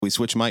We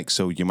switch mics,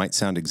 so you might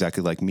sound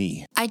exactly like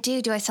me. I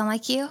do. Do I sound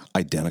like you?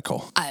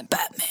 Identical. I'm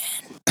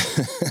Batman.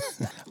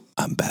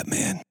 I'm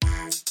Batman.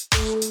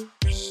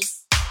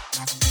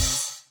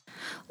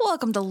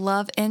 Welcome to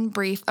Love in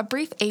Brief, a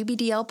brief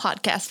ABDL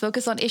podcast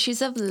focused on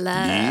issues of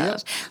love.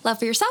 Yep. Love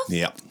for yourself.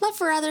 Yep. Love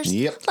for others.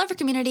 Yep. Love for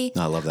community.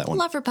 I love that one.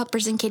 Love for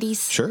puppers and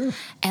kitties. Sure.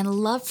 And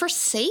love for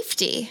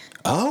safety.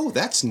 Oh,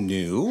 that's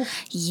new.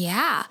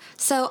 Yeah.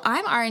 So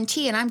I'm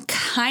RNT, and I'm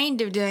kind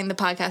of doing the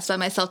podcast by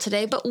myself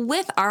today, but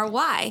with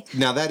RY.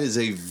 Now, that is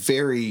a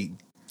very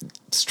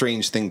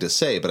strange thing to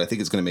say, but I think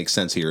it's going to make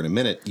sense here in a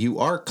minute. You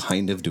are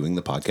kind of doing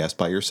the podcast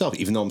by yourself,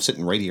 even though I'm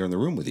sitting right here in the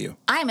room with you.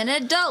 I'm an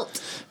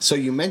adult. So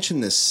you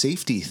mentioned this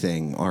safety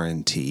thing,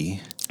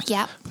 RNT.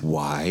 Yep.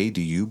 Why do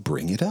you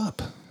bring it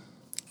up?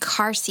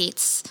 Car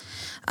seats.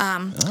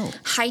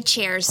 High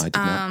chairs. I did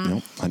not.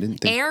 No, I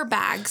didn't think.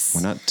 Airbags.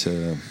 We're not.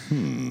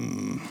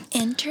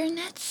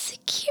 Internet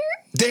secure.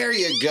 There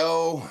you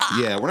go.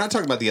 Yeah, we're not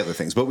talking about the other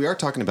things, but we are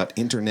talking about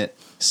internet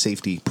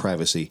safety,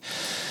 privacy,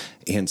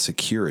 and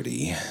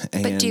security.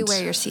 And But do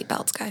wear your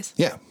seatbelts, guys.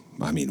 Yeah,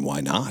 I mean,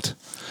 why not?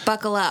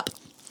 Buckle up.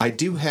 I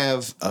do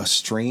have a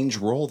strange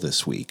role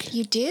this week.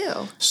 You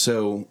do.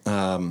 So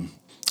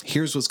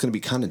here's what's going to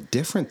be kind of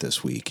different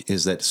this week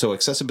is that, so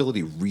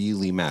accessibility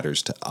really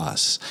matters to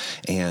us.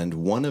 And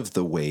one of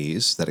the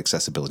ways that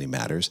accessibility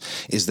matters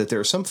is that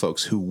there are some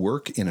folks who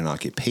work in an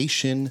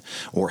occupation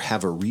or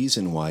have a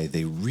reason why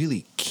they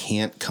really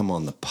can't come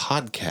on the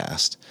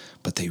podcast,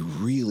 but they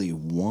really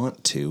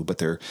want to, but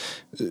they're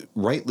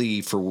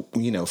rightly, for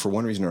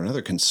one reason or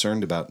another,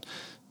 concerned about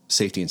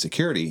safety and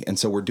security. And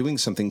so we're doing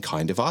something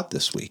kind of odd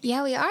this week.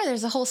 Yeah, we are.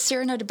 There's a whole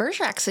Cyrano de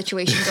Bergerac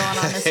situation going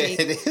on this week.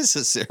 It is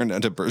a Cyrano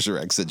de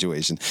Bergerac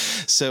situation.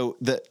 So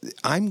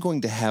I'm going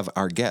to have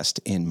our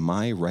guest in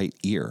my right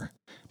ear,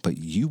 but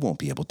you won't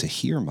be able to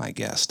hear my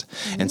guest.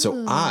 And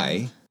so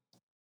I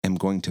am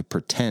going to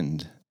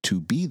pretend to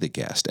be the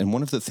guest. And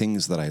one of the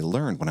things that I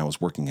learned when I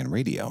was working in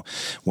radio,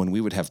 when we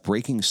would have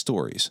breaking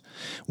stories,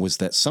 was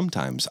that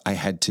sometimes I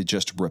had to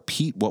just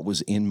repeat what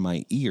was in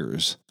my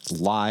ears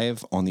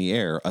live on the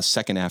air a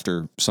second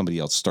after somebody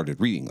else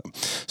started reading them.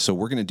 So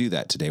we're going to do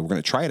that today. We're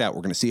going to try it out.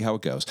 We're going to see how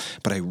it goes.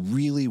 But I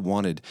really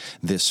wanted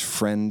this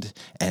friend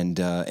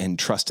and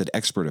trusted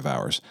expert of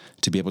ours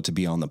to be able to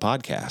be on the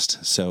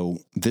podcast. So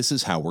this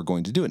is how we're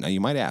going to do it. Now,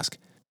 you might ask,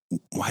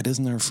 why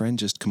doesn't our friend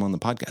just come on the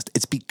podcast?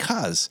 It's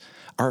because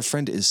our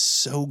friend is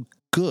so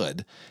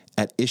good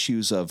at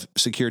issues of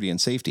security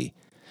and safety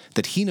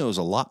that he knows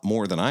a lot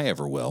more than I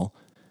ever will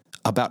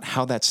about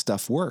how that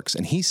stuff works.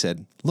 And he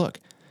said,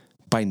 look,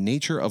 by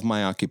nature of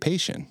my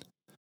occupation,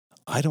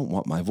 I don't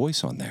want my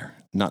voice on there.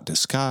 Not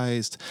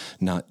disguised,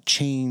 not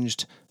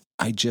changed.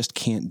 I just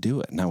can't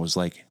do it. And I was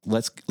like,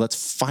 let's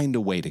find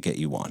a way to get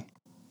you on.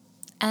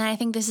 And I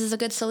think this is a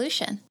good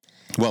solution.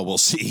 Well, we'll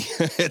see.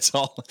 It's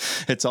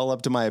all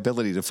up to my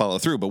ability to follow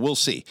through, but we'll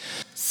see.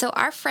 So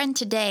our friend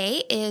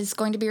today is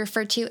going to be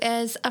referred to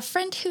as a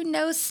friend who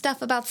knows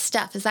stuff about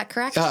stuff. Is that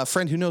correct? A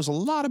friend who knows a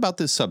lot about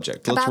this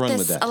subject. Let's run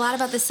with that. A lot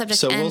about this subject.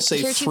 So and we'll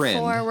say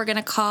friend. We're going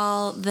to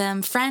call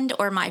them friend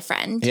or my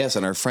friend. Yes,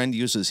 and our friend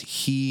uses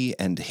he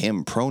and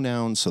him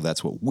pronouns, so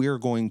that's what we're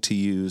going to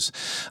use.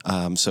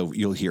 So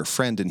you'll hear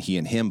friend and he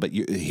and him, but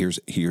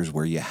here's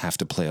where you have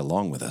to play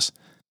along with us.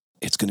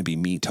 It's going to be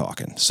me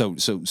talking. So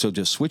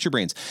just switch your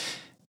brains.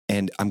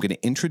 And I'm going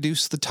to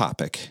introduce the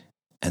topic.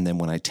 And then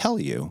when I tell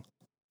you,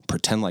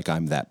 pretend like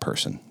I'm that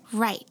person.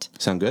 Right.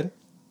 Sound good?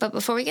 But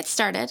before we get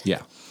started.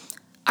 Yeah.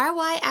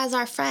 RY as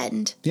our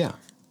friend. Yeah.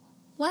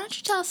 Why don't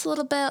you tell us a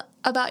little bit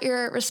about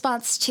your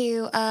response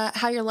to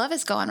how your love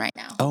is going right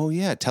now? Oh,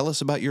 yeah. Tell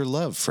us about your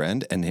love,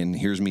 friend. And then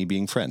here's me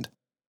being friend.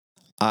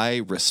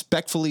 I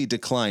respectfully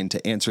decline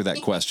to answer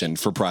that question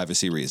for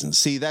privacy reasons.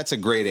 See, that's a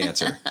great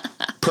answer.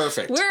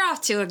 Perfect. We're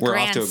off to a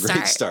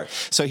great start.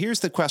 So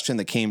here's the question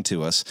that came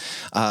to us.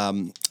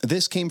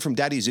 This came from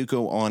Daddy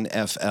Zuko on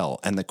FL,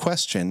 and the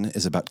question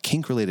is about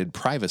kink-related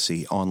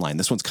privacy online.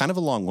 This one's kind of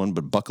a long one,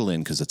 but buckle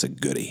in because it's a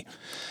goodie.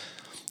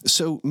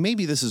 So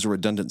maybe this is a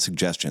redundant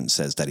suggestion,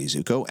 says Daddy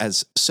Zuko,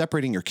 as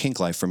separating your kink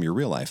life from your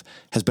real life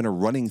has been a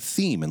running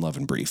theme in Love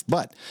and Brief.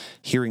 But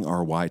hearing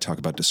RY talk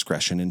about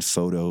discretion in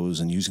photos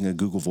and using a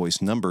Google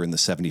Voice number in the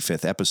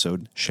 75th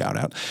episode, shout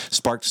out,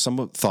 sparked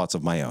some thoughts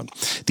of my own.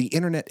 The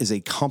internet is a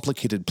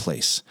complicated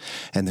place,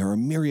 and there are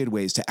myriad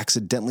ways to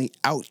accidentally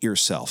out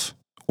yourself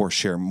or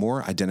share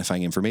more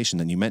identifying information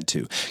than you meant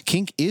to.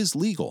 Kink is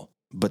legal,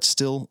 but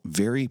still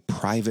very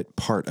private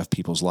part of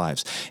people's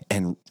lives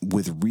and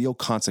with real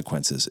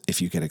consequences if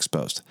you get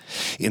exposed.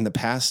 In the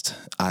past,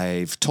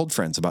 I've told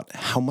friends about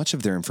how much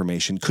of their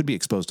information could be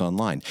exposed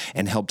online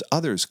and helped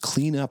others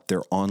clean up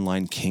their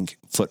online kink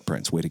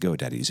footprints. Way to go,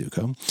 Daddy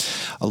Zuko.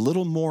 A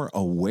little more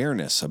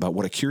awareness about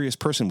what a curious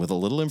person with a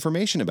little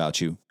information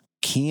about you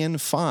can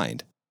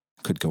find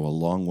could go a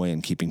long way in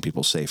keeping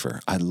people safer.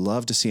 I'd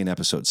love to see an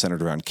episode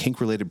centered around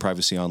kink-related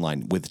privacy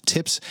online with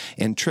tips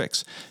and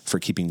tricks for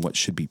keeping what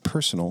should be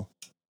personal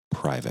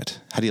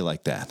private. How do you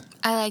like that?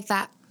 I like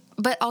that.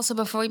 But also,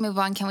 before we move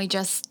on, can we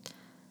just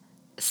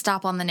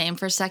stop on the name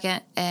for a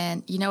second?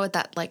 And you know what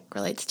that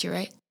relates to,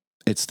 right?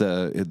 It's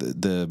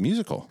the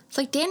musical. It's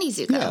like Danny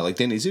Zuko. Yeah, like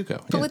Danny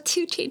Zuko. But Yeah. with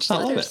 2 changed I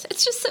love letters. it.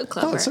 It's just so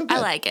clever. it's so good.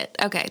 I like it.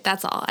 Okay,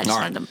 that's all. I just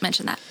wanted to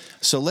mention that.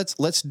 So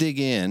let's dig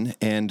in,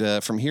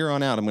 and from here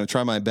on out, I'm going to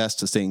try my best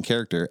to stay in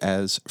character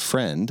as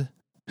friend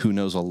who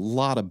knows a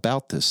lot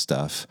about this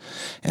stuff.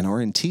 And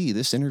RNT,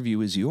 this interview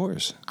is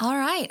yours. All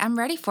right, I'm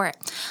ready for it.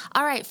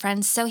 All right,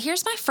 friends. So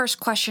here's my first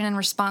question in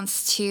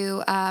response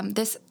to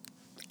this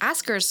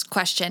asker's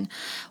question.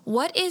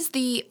 What is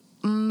the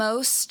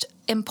most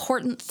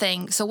important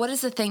thing? So what is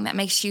the thing that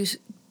makes you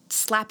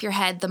slap your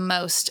head the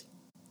most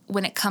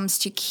when it comes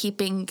to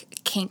keeping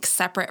kink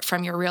separate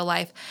from your real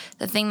life?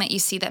 The thing that you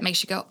see that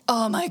makes you go,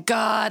 oh my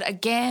God,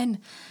 again,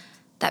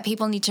 that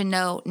people need to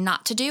know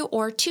not to do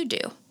or to do?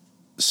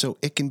 So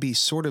it can be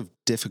sort of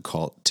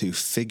difficult to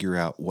figure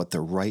out what the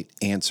right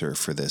answer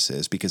for this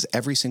is because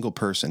every single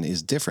person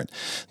is different.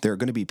 There are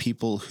going to be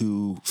people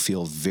who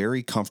feel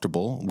very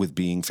comfortable with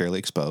being fairly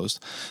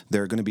exposed.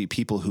 There are going to be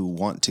people who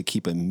want to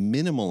keep a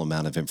minimal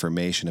amount of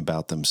information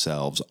about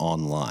themselves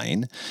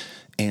online.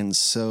 And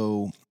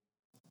so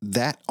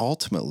that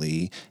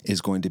ultimately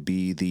is going to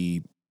be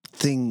the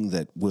thing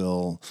that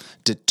will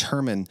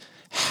determine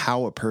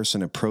how a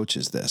person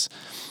approaches this.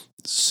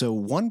 So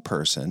one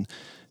person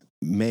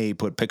may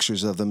put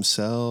pictures of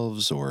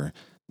themselves or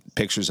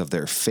pictures of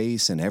their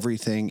face and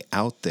everything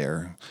out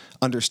there,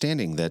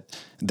 understanding that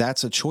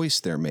that's a choice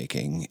they're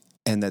making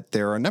and that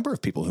there are a number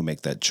of people who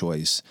make that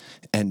choice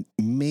and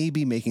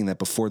maybe making that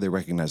before they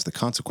recognize the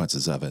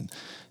consequences of it,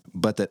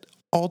 but that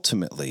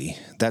ultimately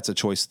that's a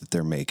choice that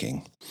they're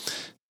making.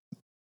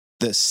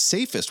 The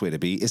safest way to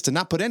be is to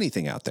not put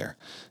anything out there.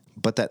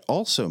 But that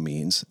also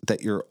means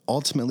that you're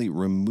ultimately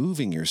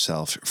removing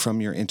yourself from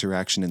your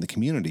interaction in the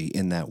community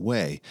in that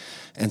way.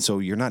 And so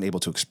you're not able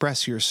to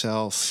express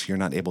yourself. You're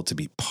not able to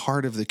be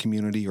part of the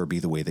community or be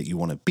the way that you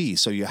want to be.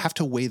 So you have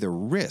to weigh the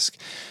risk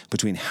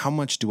between how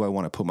much do I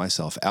want to put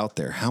myself out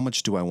there? How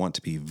much do I want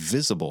to be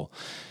visible?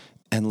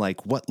 And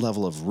like, what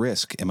level of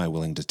risk am I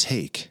willing to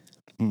take?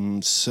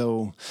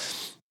 So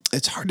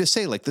it's hard to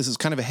say, like, this is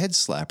kind of a head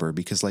slapper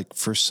because, like,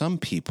 for some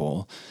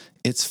people,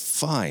 it's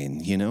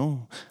fine, you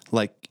know?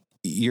 Like,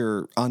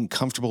 you're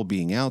uncomfortable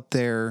being out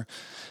there,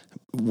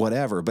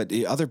 whatever. But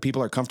other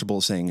people are comfortable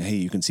saying, hey,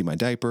 you can see my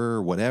diaper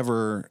or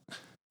whatever.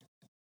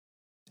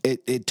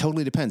 It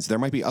totally depends. There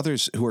might be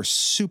others who are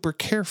super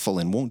careful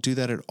and won't do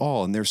that at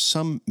all. And there's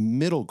some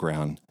middle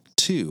ground,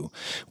 too,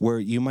 where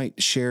you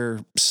might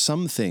share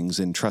some things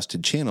in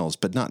trusted channels,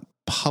 but not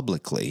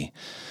publicly.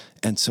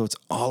 And so it's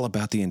all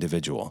about the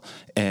individual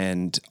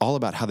and all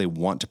about how they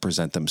want to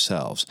present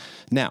themselves.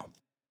 Now,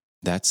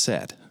 that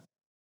said,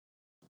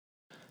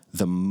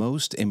 the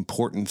most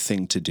important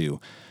thing to do,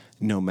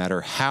 no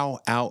matter how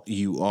out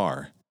you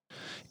are,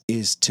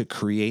 is to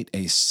create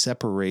a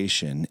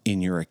separation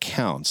in your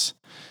accounts,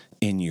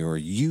 in your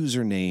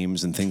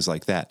usernames and things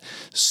like that,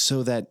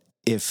 so that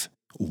if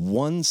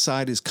one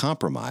side is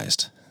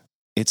compromised,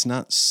 it's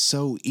not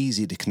so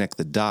easy to connect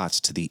the dots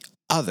to the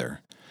other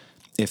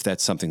if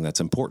that's something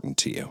that's important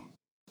to you.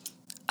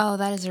 Oh,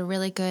 that is a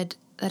really good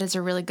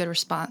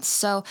response.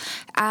 So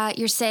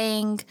you're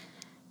saying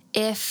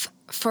if,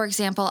 for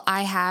example,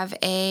 I have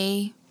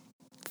a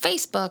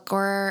Facebook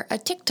or a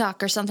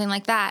TikTok or something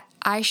like that,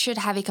 I should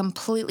have a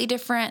completely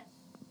different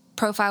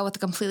profile with a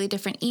completely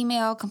different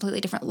email,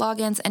 completely different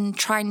logins, and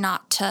try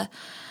not to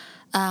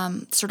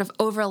sort of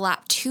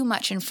overlap too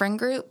much in friend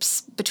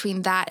groups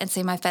between that and,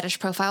 say, my fetish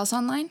profiles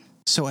online?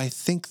 So I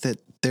think that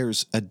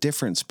there's a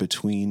difference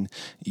between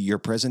your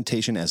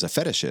presentation as a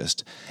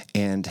fetishist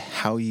and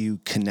how you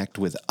connect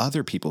with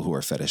other people who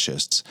are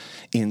fetishists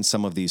in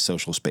some of these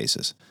social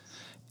spaces.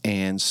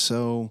 And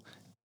so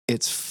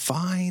it's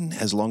fine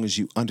as long as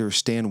you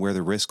understand where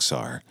the risks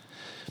are.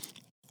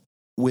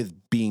 With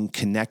being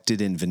connected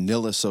in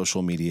vanilla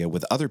social media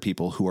with other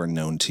people who are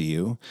known to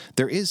you,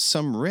 there is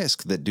some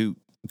risk that do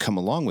come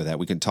along with that.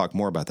 We can talk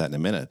more about that in a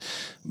minute.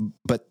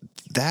 But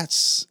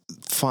that's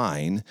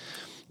fine.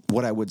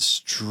 What I would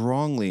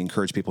strongly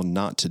encourage people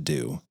not to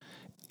do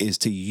is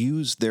to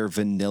use their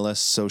vanilla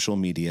social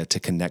media to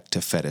connect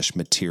to fetish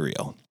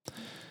material.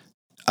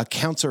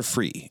 Accounts are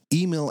free.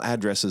 Email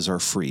addresses are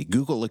free.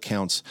 Google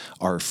accounts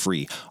are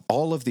free.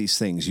 All of these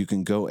things, you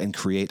can go and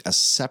create a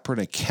separate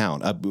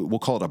account. We'll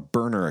call it a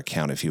burner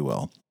account, if you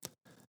will,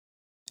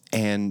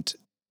 and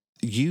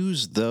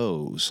use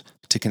those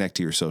to connect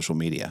to your social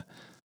media.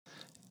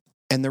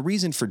 And the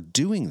reason for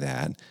doing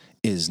that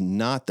is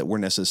not that we're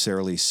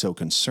necessarily so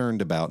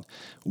concerned about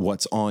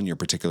what's on your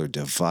particular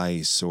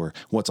device or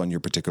what's on your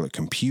particular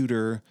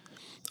computer,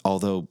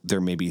 although there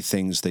may be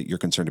things that you're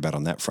concerned about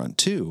on that front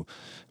too.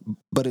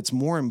 But it's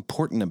more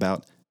important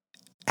about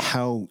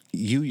how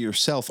you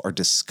yourself are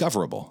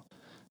discoverable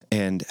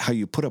and how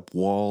you put up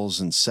walls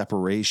and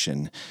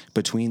separation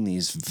between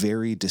these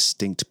very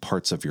distinct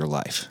parts of your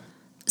life.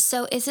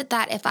 So is it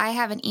that if I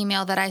have an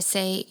email that I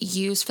say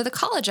use for the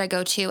college I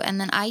go to, and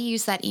then I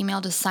use that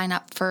email to sign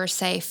up for,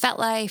 say,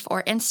 FetLife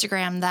or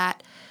Instagram,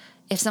 that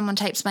if someone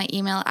types my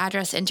email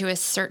address into a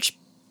search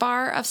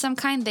bar of some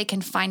kind, they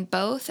can find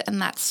both, and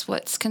that's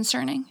what's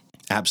concerning?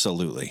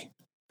 Absolutely.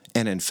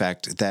 And in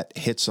fact, that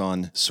hits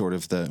on sort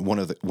of one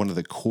of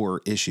the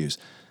core issues.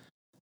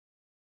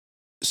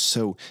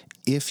 So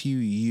if you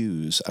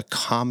use a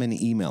common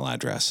email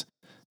address,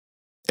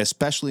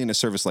 especially in a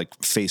service like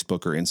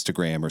Facebook or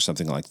Instagram or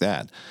something like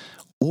that,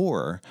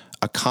 or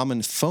a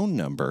common phone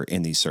number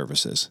in these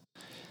services,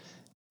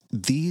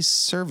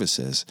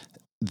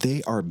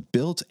 they are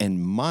built and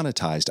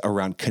monetized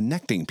around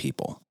connecting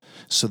people.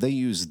 So they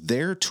use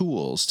their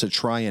tools to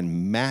try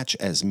and match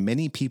as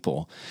many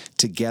people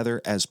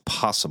together as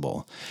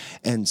possible.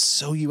 And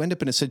so you end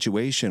up in a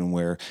situation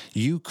where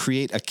you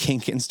create a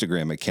kink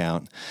Instagram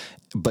account,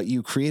 but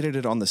you created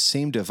it on the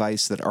same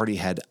device that already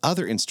had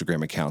other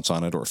Instagram accounts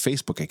on it or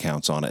Facebook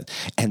accounts on it.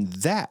 And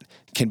that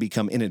can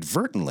become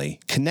inadvertently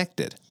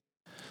connected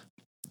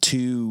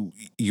to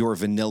your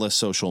vanilla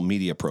social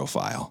media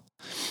profile.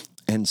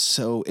 And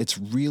so it's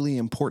really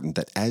important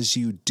that as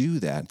you do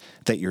that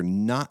you're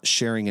not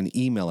sharing an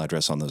email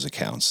address on those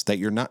accounts, that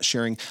you're not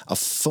sharing a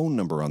phone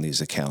number on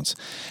these accounts,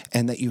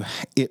 and that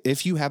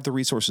if you have the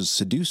resources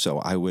to do so,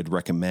 I would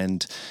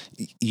recommend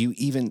you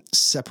even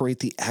separate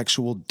the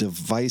actual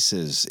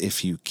devices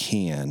if you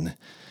can,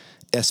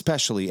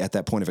 especially at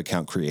that point of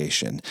account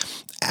creation.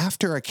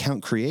 After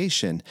account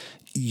creation,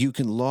 you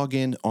can log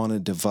in on a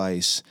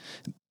device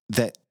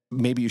that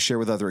maybe you share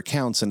with other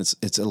accounts, and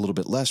it's a little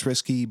bit less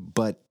risky,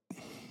 but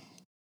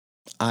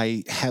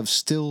I have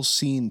still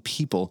seen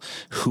people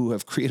who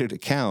have created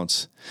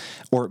accounts,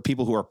 or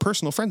people who are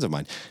personal friends of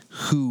mine,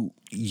 who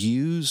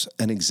use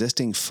an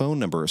existing phone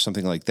number or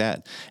something like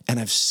that. And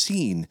I've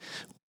seen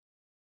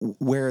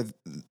where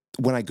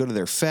when I go to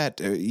their FET,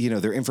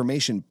 their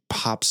information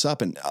pops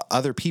up, and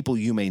other people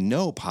you may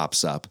know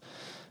pops up,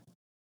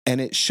 and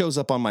it shows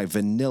up on my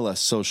vanilla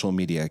social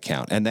media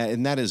account. And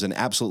that is an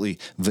absolutely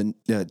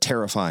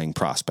terrifying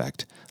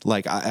prospect.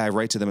 Like, I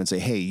write to them and say,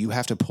 hey, you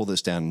have to pull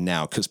this down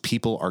now because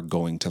people are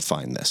going to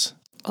find this.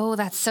 Oh,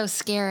 that's so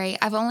scary.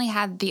 I've only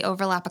had the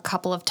overlap a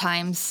couple of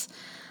times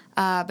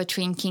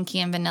between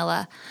kinky and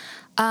vanilla.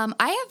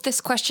 I have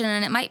this question,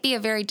 and it might be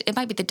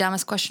the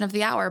dumbest question of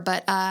the hour,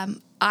 but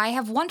I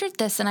have wondered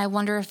this, and I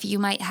wonder if you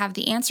might have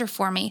the answer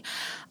for me.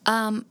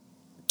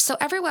 So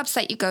every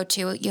website you go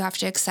to, you have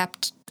to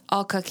accept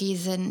all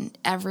cookies, and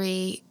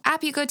every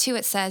app you go to,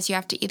 it says you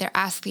have to either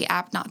ask the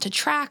app not to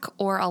track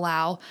or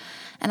allow.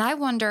 And I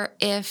wonder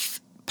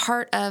if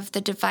part of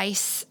the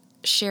device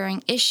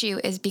sharing issue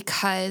is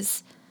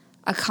because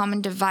a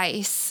common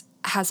device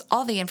has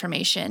all the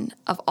information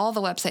of all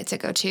the websites I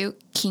go to,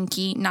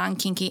 kinky,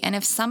 non-kinky, and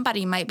if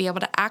somebody might be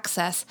able to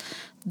access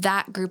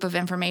that group of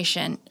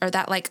information or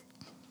that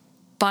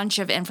bunch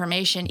of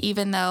information,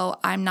 even though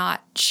I'm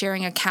not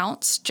sharing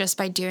accounts just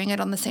by doing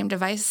it on the same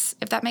device,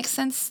 if that makes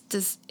sense.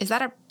 Is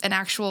that an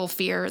actual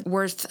fear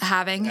worth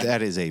having?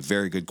 That is a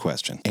very good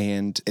question,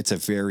 and it's a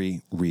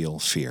very real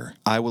fear.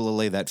 I will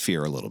allay that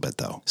fear a little bit,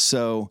 though.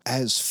 So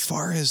as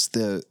far as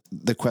the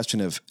question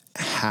of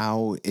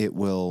how it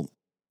will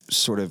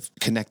sort of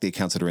connect the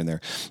accounts that are in there,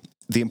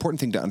 the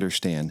important thing to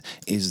understand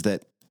is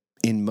that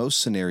in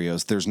most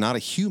scenarios, there's not a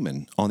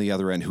human on the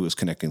other end who is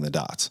connecting the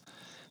dots.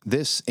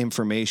 This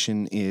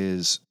information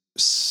is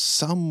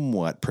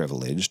somewhat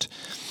privileged.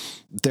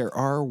 There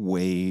are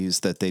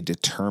ways that they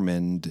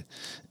determined,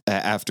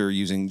 after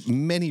using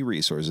many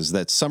resources,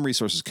 that some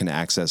resources can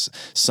access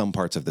some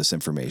parts of this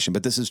information.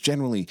 But this is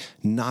generally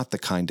not the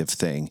kind of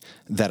thing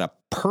that a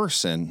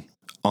person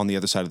on the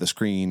other side of the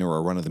screen or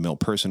a run-of-the-mill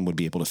person would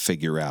be able to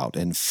figure out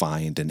and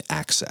find and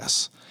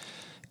access.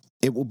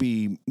 It will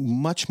be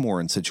much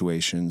more in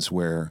situations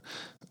where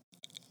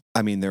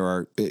there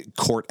are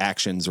court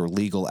actions or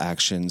legal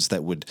actions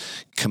that would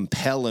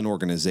compel an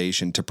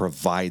organization to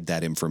provide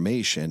that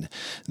information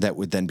that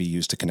would then be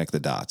used to connect the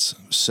dots.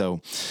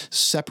 So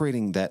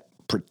separating that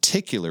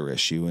particular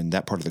issue and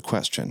that part of the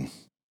question,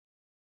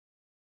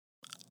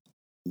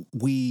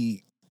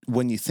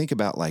 when you think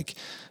about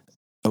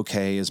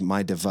okay, is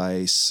my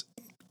device,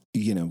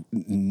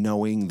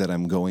 knowing that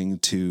I'm going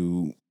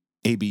to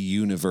AB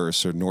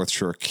Universe or North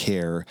Shore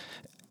Care,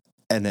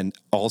 and then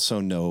also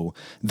know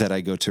that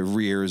I go to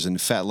Rears and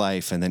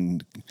FetLife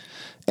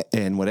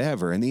and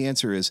whatever. And the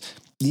answer is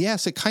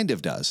yes, it kind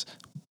of does,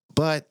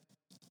 but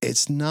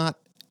it's not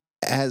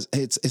as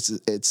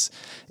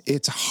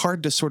it's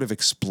hard to sort of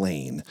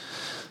explain.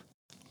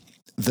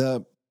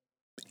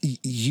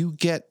 You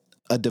get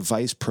a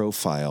device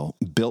profile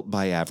built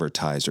by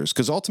advertisers,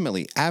 because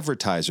ultimately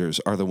advertisers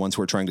are the ones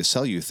who are trying to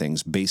sell you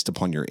things based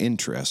upon your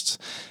interests.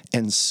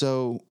 And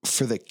so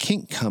for the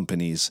kink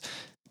companies,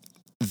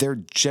 they're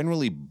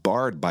generally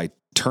barred by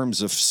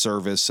terms of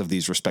service of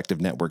these respective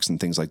networks and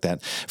things like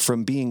that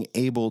from being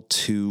able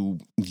to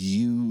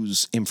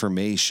use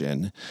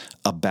information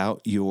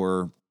about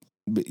your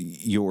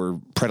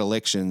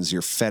predilections,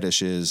 your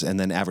fetishes, and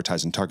then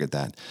advertise and target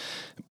that.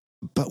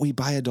 But we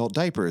buy adult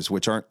diapers,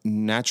 which aren't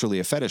naturally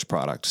a fetish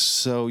product.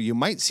 So you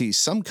might see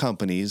some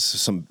companies,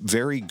 some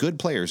very good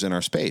players in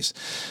our space,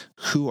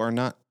 who are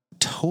not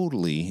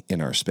totally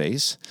in our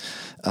space.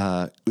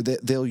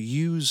 They'll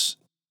use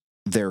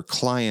their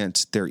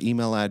client, their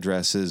email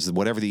addresses,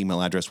 whatever the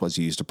email address was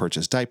you used to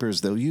purchase diapers,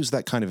 they'll use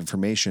that kind of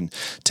information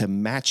to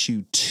match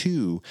you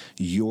to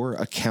your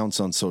accounts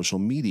on social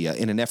media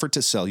in an effort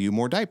to sell you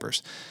more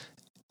diapers.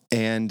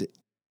 And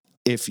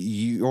if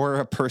you're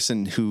a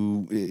person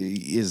who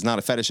is not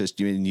a fetishist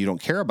and you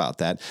don't care about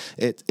that,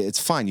 it's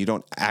fine. You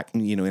don't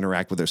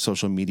interact with their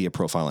social media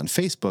profile on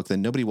Facebook,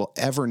 then nobody will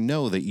ever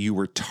know that you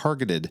were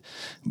targeted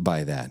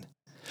by that.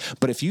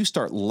 But if you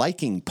start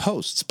liking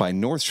posts by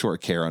North Shore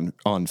Care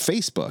on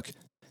Facebook,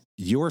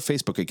 your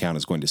Facebook account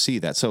is going to see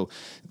that. So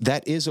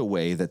that is a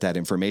way that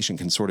information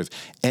can sort of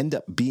end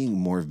up being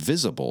more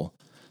visible.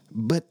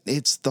 But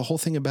it's the whole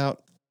thing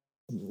about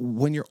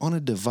when you're on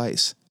a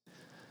device,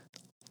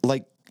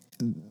 like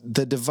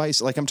the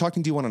device, like I'm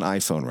talking to you on an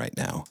iPhone right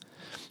now,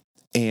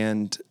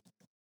 and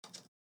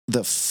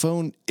the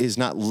phone is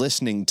not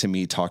listening to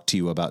me talk to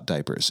you about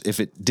diapers. If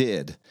it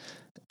did,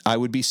 I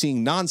would be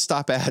seeing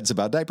nonstop ads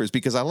about diapers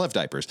because I love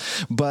diapers.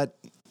 But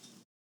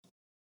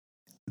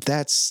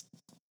that's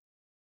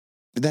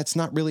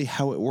not really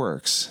how it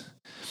works.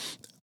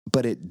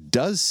 But it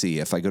does see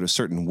if I go to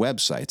certain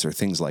websites or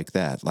things like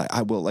that. Like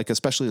I will, like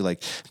especially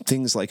like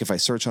things like if I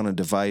search on a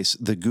device,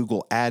 the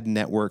Google ad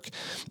network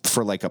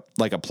for like a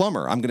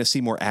plumber, I'm going to see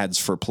more ads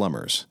for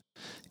plumbers.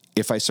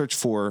 If I search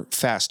for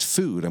fast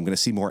food, I'm going to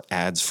see more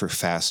ads for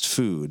fast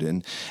food.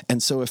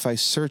 And so if I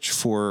search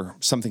for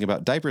something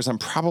about diapers, I'm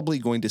probably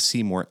going to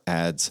see more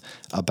ads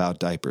about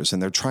diapers.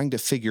 And they're trying to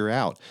figure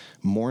out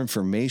more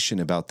information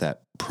about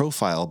that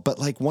profile. But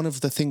like one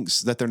of the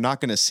things that they're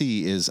not going to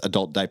see is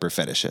adult diaper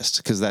fetishist,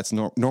 because that's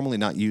normally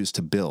not used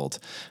to build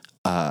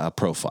a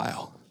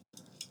profile.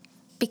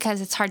 Because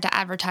it's hard to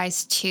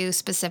advertise to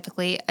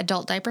specifically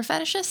adult diaper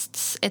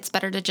fetishists. It's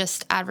better to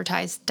just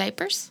advertise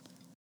diapers.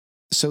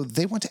 So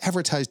they want to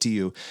advertise to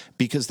you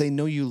because they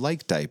know you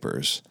like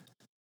diapers.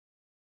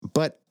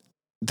 But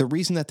the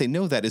reason that they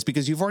know that is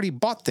because you've already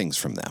bought things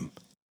from them.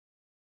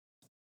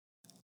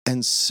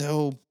 And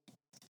so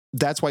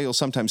that's why you'll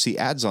sometimes see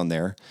ads on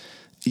there.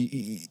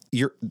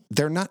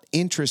 They're not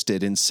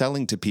interested in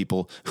selling to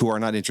people who are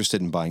not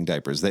interested in buying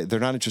diapers. They're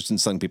not interested in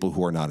selling to people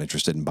who are not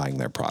interested in buying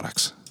their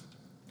products.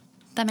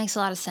 That makes a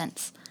lot of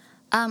sense.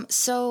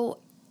 So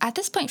at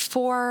this point,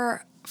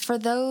 for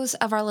those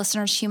of our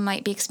listeners who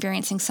might be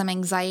experiencing some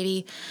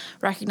anxiety,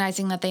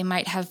 recognizing that they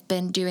might have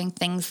been doing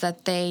things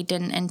that they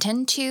didn't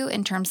intend to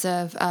in terms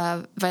of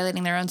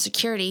violating their own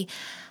security,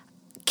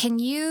 can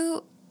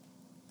you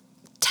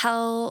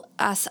tell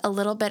us a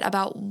little bit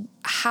about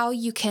how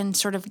you can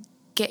sort of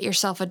get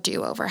yourself a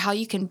do-over, how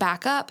you can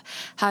back up?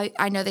 How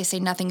I know they say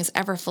nothing is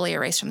ever fully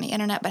erased from the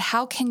internet, but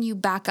how can you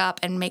back up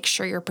and make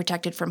sure you're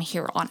protected from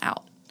here on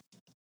out?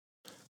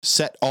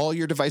 Set all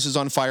your devices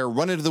on fire,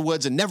 run into the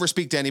woods, and never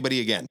speak to anybody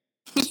again.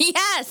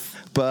 Yes!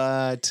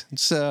 But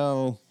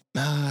so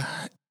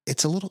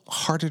it's a little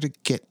harder to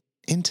get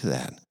into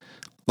that.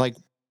 Like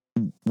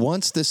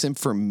once this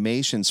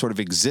information sort of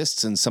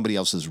exists in somebody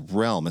else's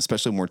realm,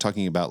 especially when we're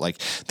talking about like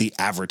the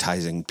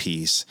advertising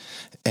piece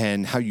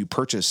and how you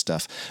purchase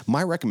stuff,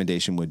 my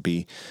recommendation would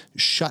be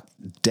shut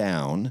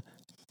down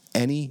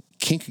any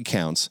kink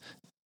accounts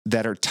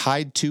that are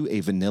tied to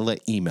a vanilla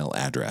email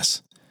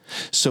address.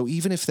 So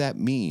even if that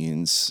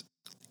means,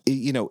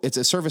 it's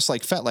a service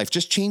like FetLife,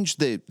 just change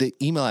the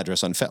email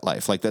address on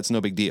FetLife. Like that's no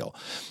big deal.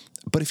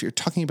 But if you're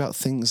talking about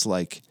things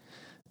like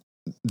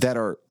that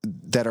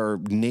are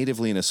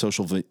natively in a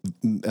social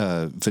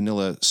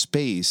vanilla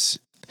space,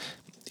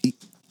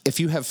 if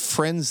you have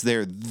friends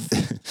there,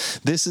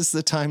 this is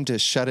the time to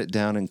shut it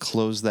down and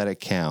close that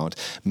account,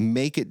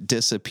 make it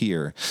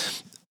disappear.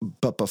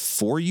 But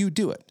before you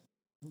do it,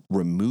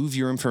 remove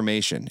your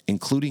information,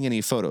 including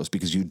any photos,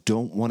 because you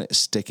don't want it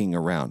sticking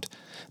around.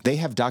 They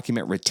have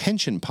document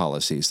retention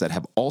policies that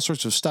have all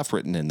sorts of stuff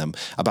written in them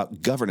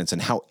about governance and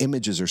how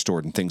images are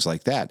stored and things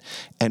like that.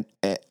 And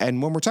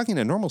when we're talking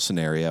in a normal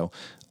scenario,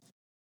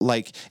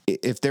 like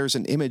if there's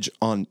an image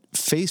on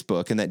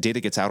Facebook and that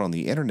data gets out on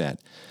the internet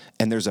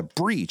and there's a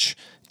breach,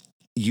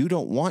 you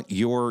don't want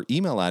your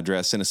email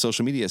address in a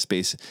social media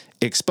space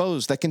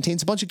exposed that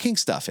contains a bunch of kink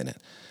stuff in it.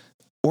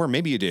 Or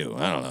maybe you do.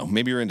 I don't know.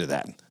 Maybe you're into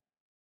that.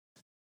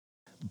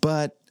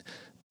 But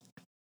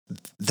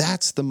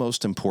that's the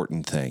most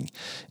important thing,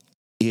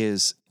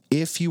 is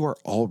if you are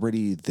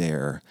already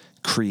there,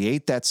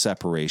 create that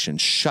separation,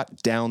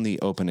 shut down the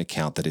open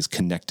account that is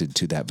connected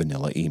to that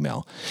vanilla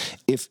email.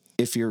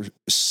 If you're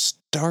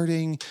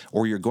starting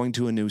or you're going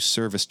to a new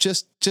service,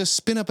 just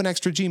spin up an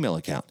extra Gmail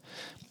account.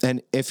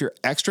 And if you're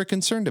extra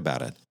concerned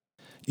about it,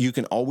 you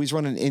can always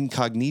run an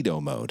incognito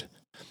mode.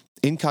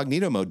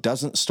 Incognito mode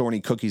doesn't store any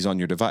cookies on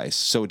your device,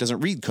 so it doesn't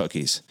read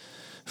cookies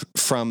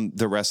from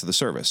the rest of the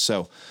service.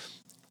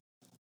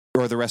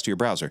 Or the rest of your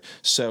browser.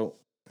 So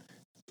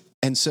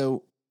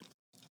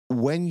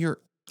when you're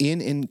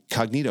in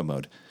incognito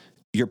mode,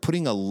 you're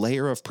putting a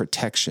layer of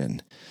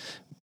protection,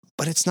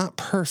 but it's not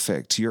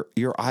perfect. Your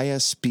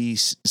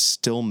ISP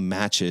still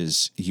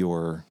matches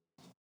your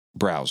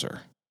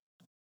browser.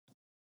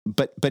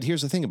 But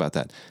here's the thing about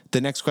that.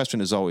 The next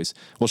question is always,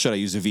 well, should I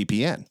use a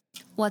VPN?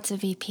 What's a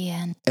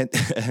VPN? And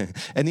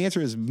and the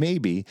answer is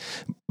maybe.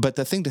 But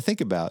the thing to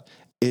think about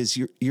is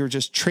you're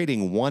just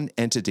trading one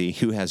entity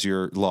who has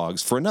your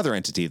logs for another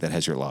entity that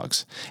has your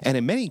logs. And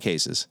in many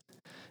cases,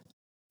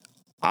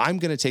 I'm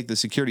going to take the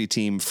security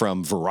team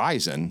from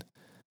Verizon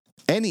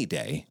any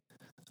day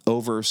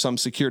over some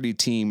security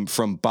team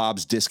from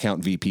Bob's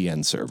Discount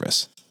VPN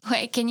service.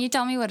 Wait, can you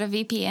tell me what a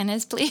VPN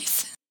is,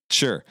 please?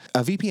 Sure.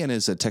 A VPN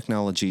is a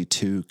technology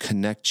to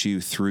connect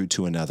you through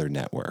to another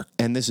network.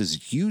 And this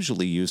is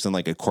usually used in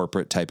like a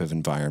corporate type of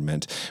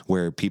environment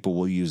where people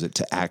will use it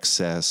to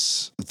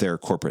access their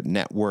corporate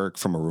network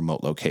from a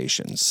remote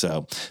location.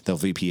 So they'll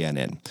VPN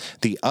in.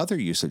 The other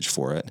usage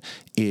for it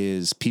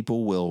is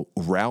people will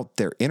route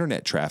their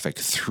internet traffic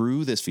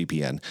through this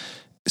VPN.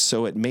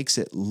 So it makes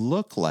it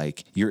look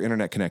like your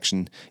internet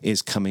connection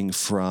is coming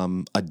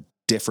from a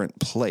different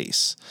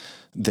place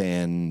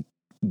than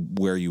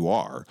where you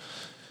are.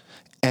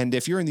 And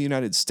if you're in the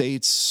United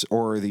States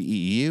or the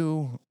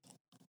EU,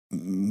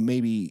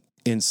 maybe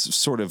in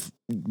sort of,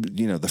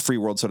 the free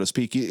world, so to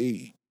speak,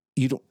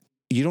 you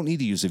don't need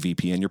to use a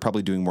VPN. You're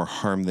probably doing more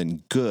harm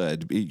than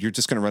good. You're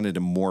just going to run into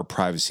more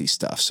privacy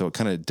stuff. So it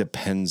kind of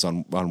depends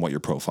on what your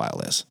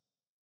profile is.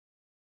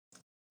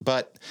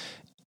 But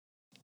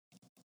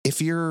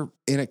if you're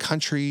in a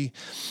country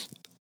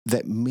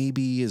that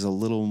maybe is a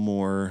little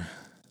more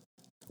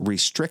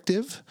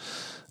restrictive,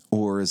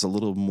 or is a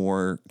little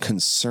more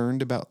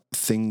concerned about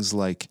things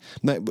like,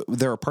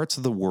 there are parts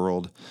of the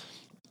world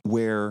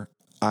where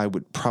I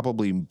would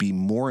probably be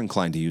more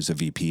inclined to use a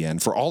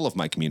VPN for all of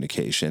my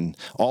communication,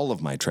 all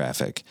of my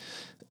traffic.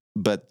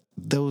 But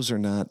those are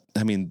not,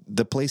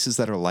 the places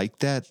that are like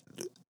that,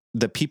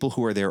 the people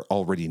who are there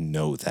already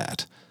know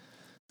that.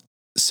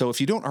 So if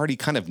you don't already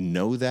kind of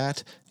know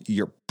that,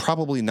 you're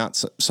probably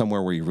not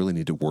somewhere where you really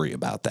need to worry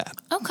about that.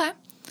 Okay.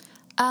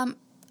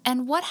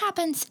 And what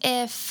happens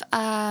if,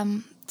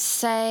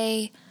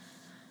 say,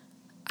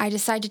 I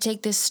decide to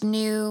take this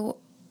new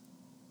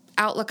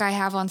outlook I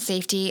have on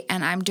safety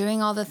and I'm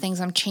doing all the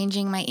things, I'm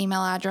changing my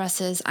email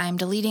addresses, I'm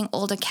deleting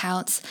old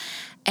accounts,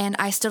 and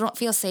I still don't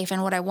feel safe.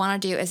 And what I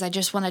want to do is I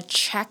just want to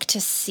check to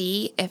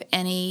see if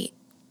any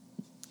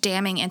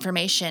damning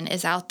information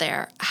is out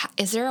there.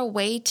 Is there a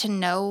way to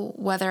know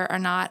whether or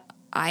not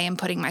I am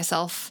putting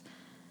myself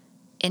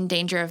in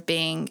danger of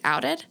being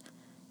outed?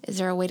 Is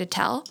there a way to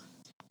tell?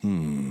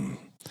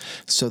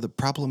 So the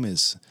problem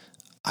is,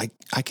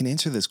 I can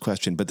answer this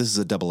question, but this is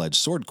a double-edged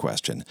sword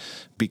question,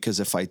 because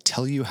if I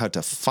tell you how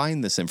to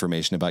find this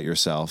information about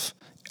yourself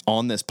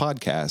on this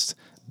podcast,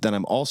 then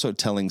I'm also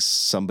telling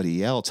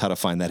somebody else how to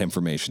find that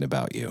information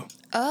about you.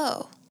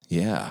 Oh.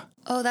 Yeah.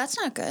 Oh, that's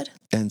not good.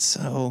 And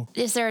so...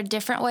 Is there a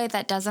different way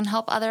that doesn't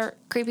help other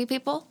creepy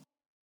people?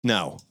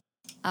 No.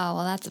 Oh,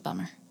 well, that's a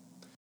bummer.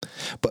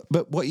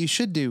 But what you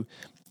should do,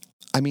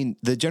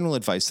 the general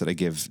advice that I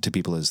give to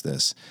people is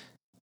this,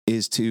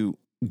 is to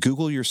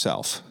Google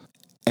yourself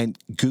and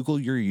Google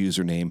your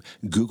username,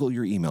 Google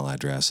your email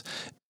address.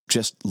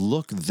 Just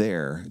look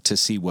there to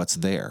see what's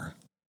there.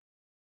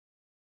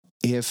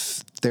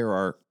 If there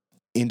are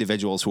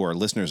individuals who are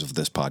listeners of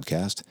this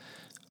podcast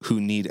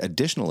who need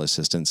additional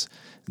assistance,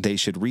 they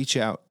should reach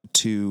out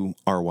to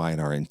RY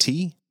and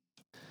RNT,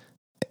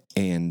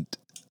 and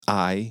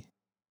I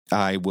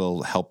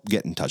will help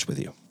get in touch with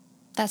you.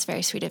 That's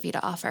very sweet of you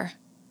to offer.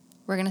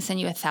 We're going to send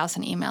you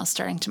 1,000 emails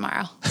starting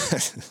tomorrow.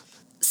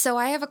 So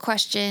I have a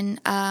question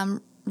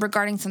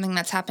regarding something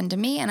that's happened to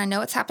me, and I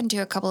know it's happened to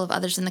a couple of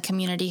others in the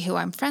community who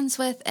I'm friends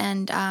with,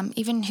 and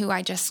even who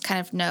I just kind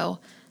of know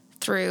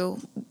through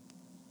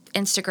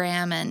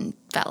Instagram and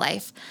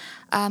VetLife.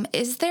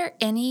 Is there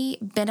any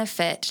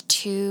benefit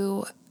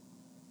to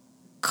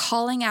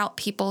calling out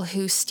people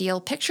who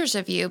steal pictures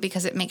of you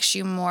because it makes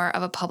you more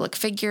of a public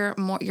figure,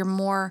 you're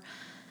more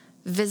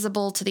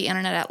visible to the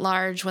internet at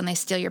large when they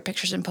steal your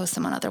pictures and post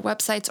them on other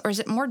websites? Or is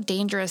it more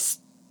dangerous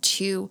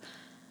to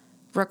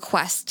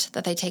request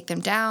that they take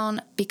them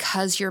down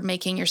because you're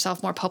making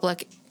yourself more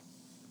public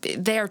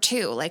there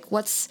too? Like,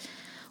 what's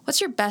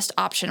your best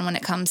option when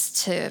it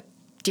comes to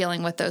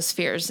dealing with those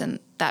fears and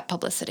that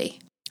publicity?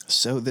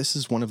 So this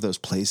is one of those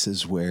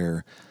places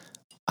where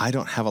I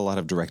don't have a lot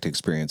of direct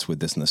experience with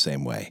this in the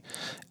same way.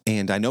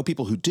 And I know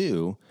people who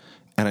do,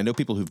 and I know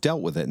people who've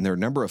dealt with it. And there are a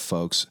number of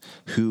folks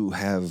who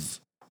have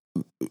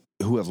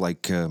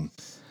like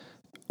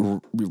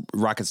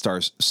rocket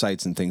stars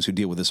sites and things who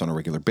deal with this on a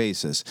regular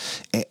basis.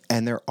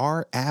 And there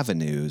are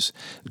avenues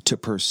to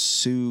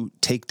pursue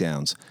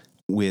takedowns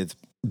with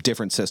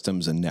different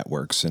systems and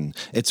networks, and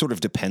it sort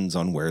of depends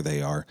on where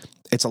they are.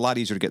 It's a lot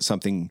easier to get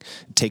something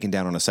taken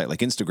down on a site like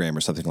Instagram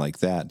or something like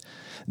that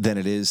than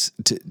it is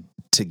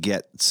to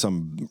get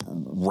some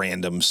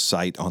random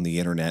site on the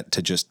internet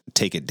to just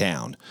take it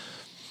down.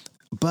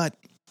 But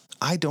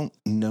I don't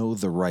know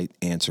the right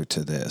answer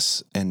to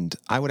this, and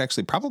I would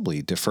actually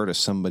probably defer to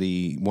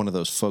somebody, one of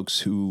those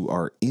folks who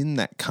are in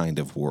that kind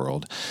of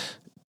world,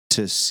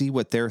 to see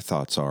what their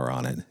thoughts are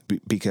on it,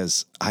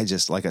 because I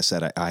just, like I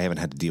said, I haven't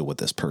had to deal with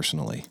this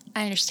personally.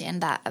 I understand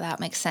that. That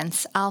makes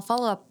sense. I'll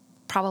follow up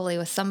probably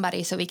with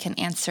somebody so we can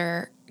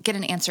get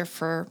an answer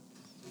for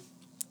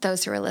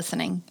those who are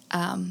listening,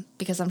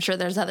 because I'm sure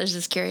there's others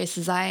as curious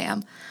as I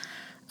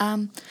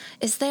am.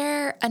 Is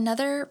there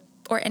another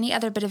or any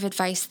other bit of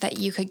advice that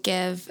you could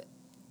give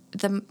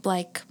them,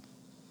 like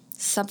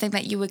something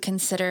that you would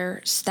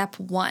consider step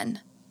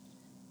one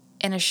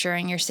in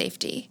assuring your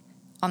safety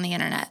on the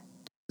internet?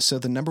 So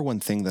the number one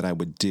thing that I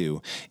would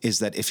do is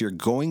that if you're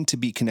going to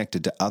be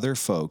connected to other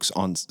folks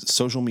on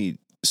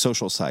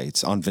social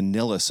sites, on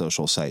vanilla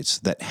social sites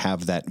that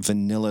have that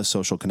vanilla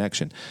social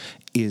connection,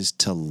 is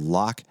to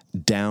lock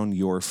down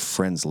your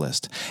friends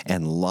list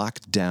and lock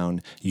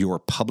down your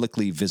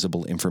publicly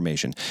visible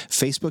information.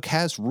 Facebook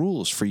has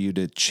rules for you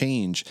to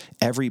change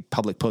every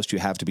public post you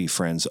have to be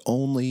friends.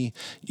 Only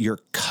your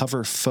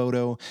cover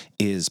photo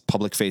is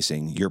public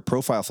facing. Your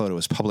profile photo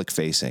is public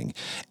facing.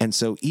 And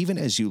so even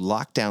as you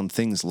lock down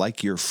things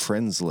like your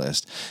friends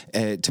list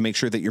to make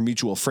sure that your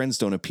mutual friends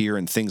don't appear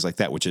and things like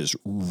that, which is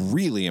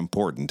really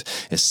important,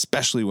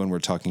 especially when we're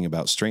talking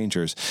about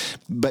strangers.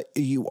 But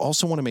you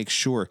also want to make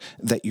sure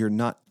that you're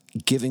not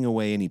giving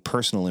away any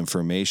personal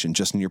information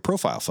just in your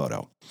profile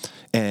photo,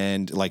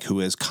 and like who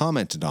has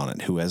commented on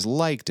it, who has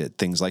liked it,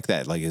 things like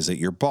that. Like, is it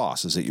your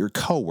boss? Is it your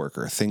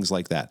coworker? Things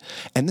like that.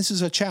 And this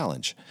is a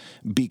challenge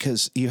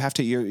because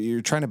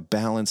you're trying to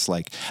balance,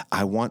 like,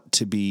 I want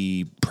to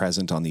be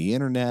present on the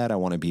internet. I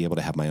want to be able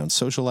to have my own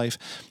social life.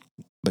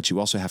 But you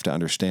also have to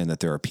understand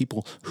that there are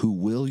people who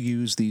will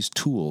use these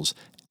tools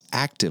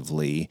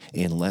actively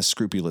in less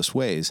scrupulous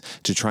ways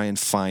to try and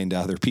find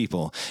other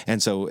people. And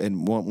so,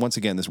 once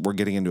again, we're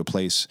getting into a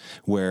place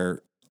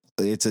where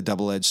it's a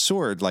double-edged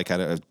sword, like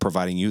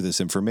providing you this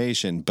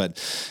information,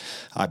 but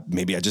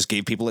maybe I just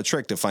gave people a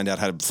trick to find out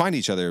how to find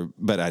each other,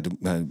 but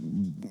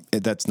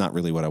that's not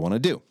really what I want to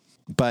do.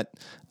 But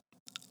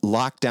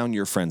lock down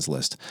your friends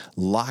list.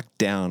 Lock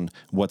down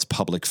what's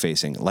public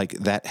facing. Like,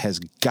 that has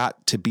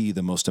got to be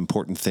the most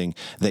important thing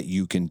that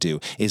you can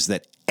do, is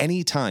that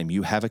anytime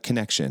you have a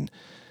connection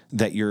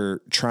that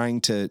you're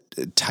trying to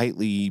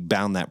tightly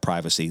bound that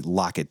privacy,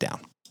 lock it down.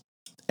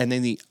 And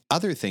then the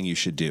other thing you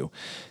should do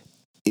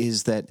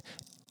is that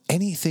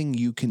anything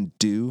you can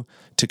do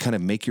to kind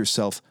of make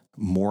yourself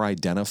more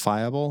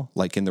identifiable,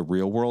 like in the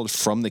real world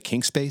from the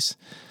kink space,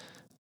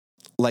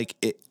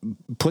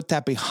 put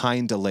that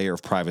behind a layer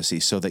of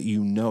privacy so that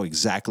you know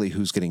exactly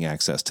who's getting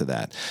access to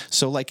that.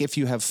 So like if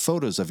you have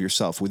photos of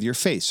yourself with your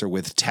face or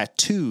with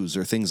tattoos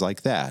or things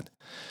like that,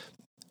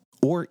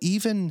 or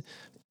even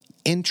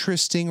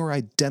interesting or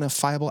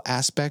identifiable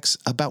aspects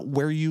about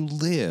where you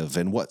live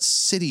and what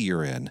city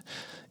you're in.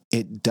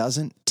 It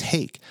doesn't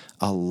take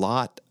a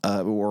lot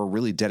or a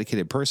really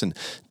dedicated person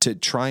to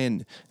try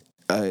and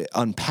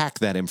unpack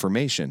that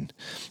information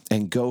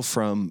and go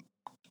from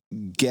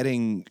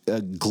getting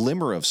a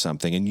glimmer of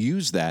something and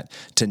use that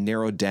to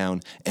narrow down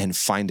and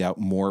find out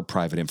more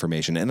private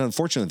information. And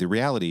unfortunately, the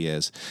reality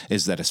is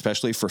that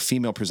especially for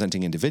female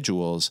presenting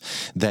individuals,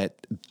 that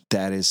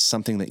is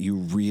something that you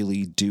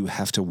really do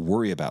have to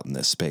worry about in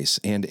this space.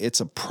 And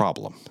it's a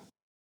problem.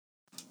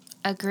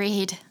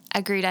 Agreed.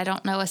 I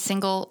don't know a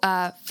single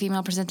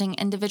female presenting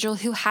individual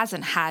who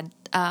hasn't had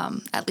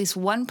at least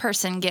one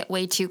person get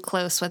way too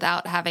close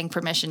without having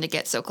permission to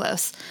get so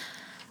close.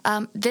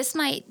 This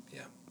might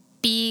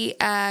be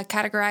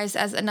categorized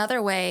as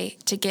another way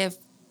to give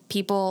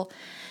people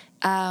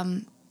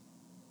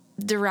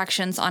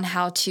directions on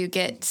how to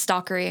get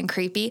stalkery and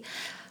creepy.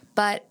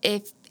 But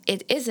if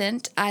it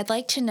isn't, I'd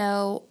like to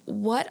know,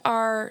 what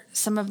are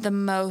some of the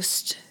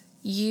most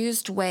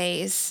used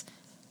ways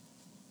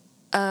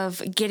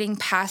of getting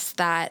past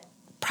that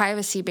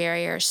privacy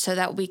barrier so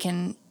that we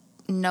can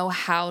know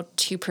how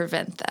to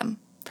prevent them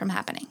from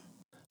happening?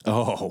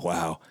 Oh,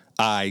 wow.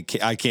 I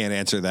can't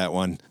answer that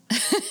one.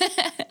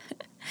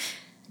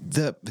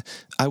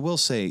 I will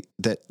say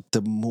that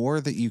the more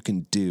that you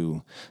can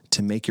do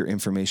to make your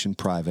information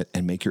private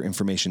and make your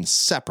information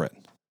separate,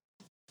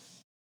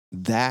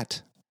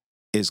 that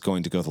is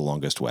going to go the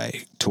longest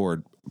way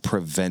toward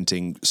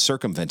circumventing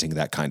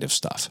that kind of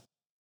stuff.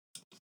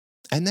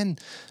 And then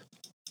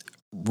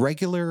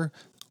regular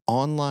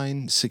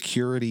online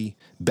security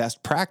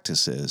best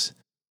practices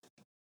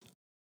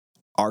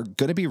are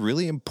going to be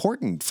really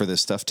important for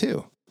this stuff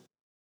too.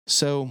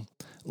 So,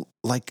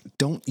 like,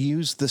 don't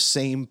use the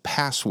same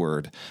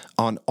password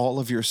on all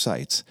of your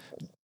sites.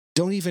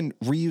 Don't even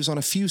reuse on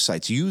a few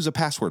sites. Use a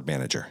password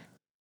manager.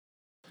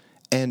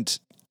 And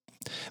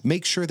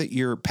make sure that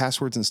your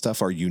passwords and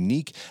stuff are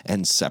unique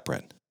and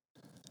separate.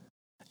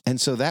 And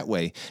so that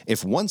way,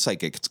 if one site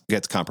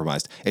gets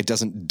compromised, it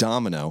doesn't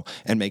domino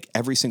and make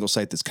every single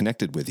site that's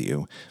connected with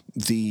you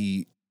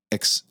it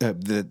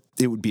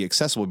would be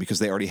accessible because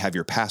they already have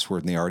your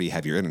password and they already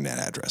have your internet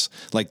address.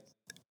 Like,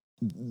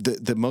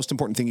 the most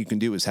important thing you can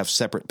do is have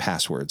separate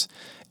passwords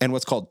and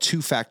what's called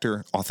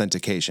two-factor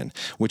authentication,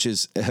 which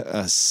is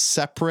a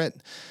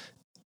separate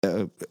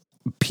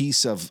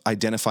piece of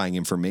identifying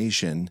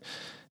information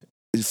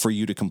for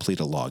you to complete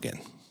a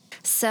login.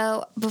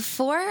 So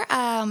before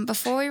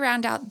we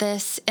round out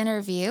this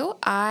interview,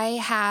 I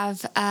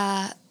have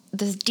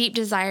this deep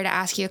desire to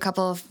ask you a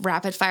couple of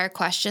rapid fire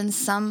questions,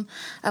 some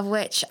of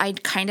which I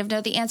kind of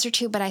know the answer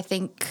to, but I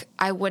think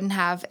I wouldn't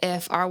have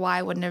if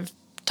RY wouldn't have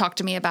talked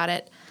to me about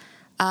it.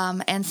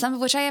 And some of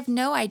which I have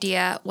no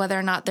idea whether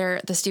or not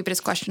they're the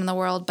stupidest question in the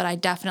world, but I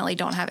definitely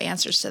don't have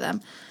answers to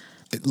them.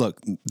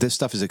 Look, this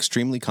stuff is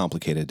extremely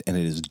complicated and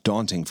it is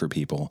daunting for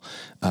people.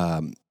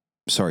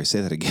 Sorry,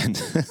 say that again.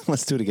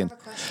 Let's do it again.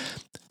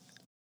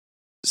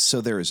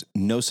 So there is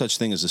no such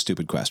thing as a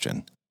stupid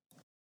question.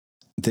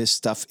 This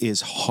stuff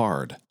is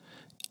hard.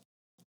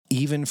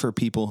 Even for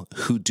people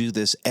who do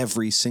this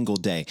every single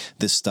day,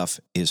 this stuff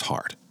is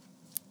hard.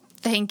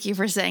 Thank you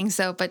for saying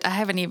so, but I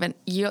haven't even,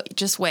 you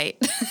just wait.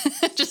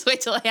 Just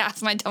wait till I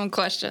ask my dumb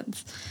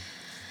questions.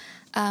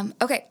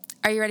 Okay,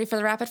 are you ready for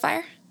the rapid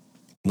fire?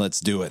 Let's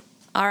do it.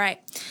 All right.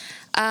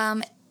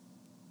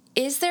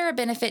 Is there a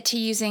benefit to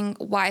using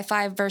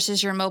Wi-Fi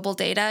versus your mobile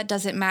data?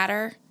 Does it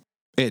matter?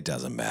 It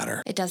doesn't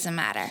matter. It doesn't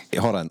matter.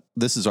 Hold on.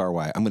 This is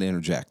RY. I'm going to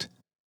interject.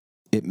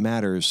 It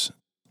matters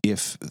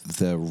if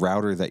the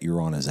router that you're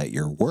on is at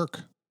your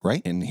work,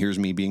 right? And here's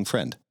me being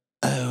friend.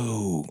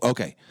 Oh,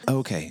 okay.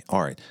 Okay.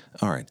 All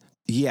right.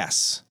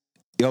 Yes.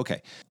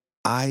 Okay.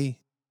 I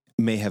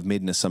may have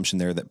made an assumption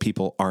there that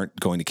people aren't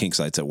going to kink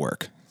sites at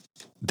work.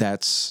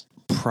 That's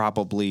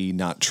probably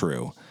not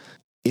true.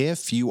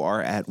 If you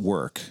are at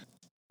work,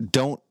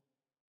 your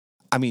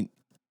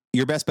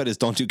best bet is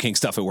don't do kink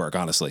stuff at work,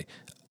 honestly,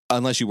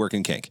 unless you work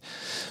in kink.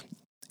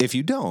 If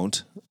you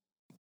don't,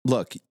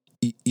 look,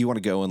 you want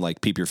to go and like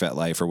peep your fat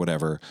life or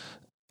whatever,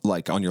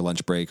 like on your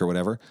lunch break or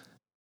whatever,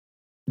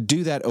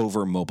 do that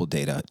over mobile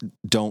data.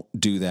 Don't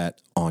do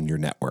that on your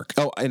network.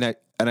 Oh, and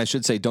I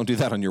should say, don't do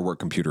that on your work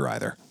computer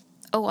either.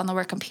 Oh, on the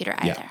work computer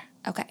either.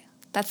 Yeah. Okay.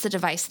 That's the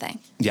device thing.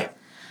 Yeah.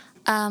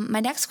 My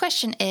next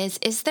question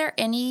is there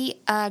any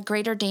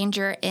greater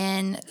danger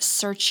in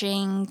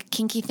searching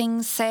kinky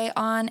things, say,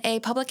 on a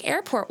public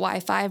airport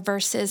Wi-Fi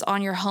versus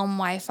on your home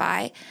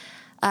Wi-Fi?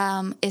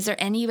 Is there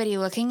anybody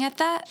looking at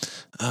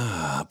that?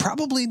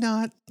 Probably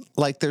not.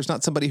 Like, there's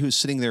not somebody who's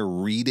sitting there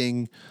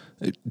reading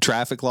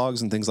traffic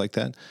logs and things like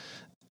that.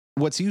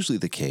 What's usually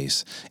the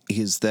case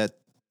is that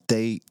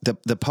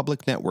the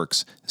public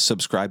networks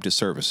subscribe to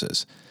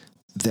services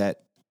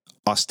that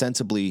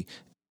ostensibly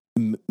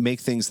make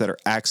things that are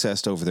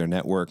accessed over their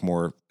network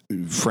more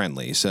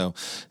friendly. So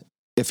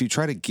if you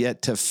try to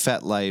get to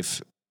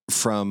FetLife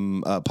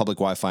from public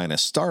Wi-Fi in a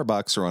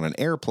Starbucks or on an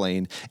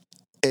airplane,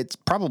 it's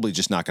probably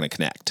just not going to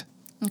connect.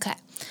 Okay.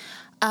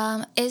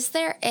 Is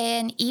there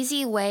an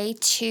easy way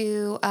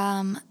to,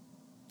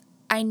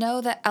 I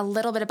know that a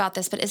little bit about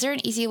this, but is there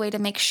an easy way to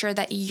make sure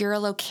that your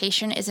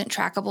location isn't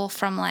trackable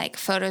from like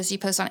photos you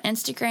post on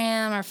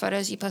Instagram or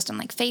photos you post on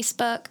like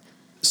Facebook?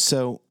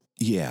 So,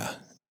 yeah.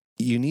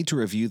 You need to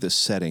review the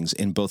settings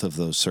in both of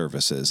those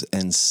services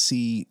and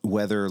see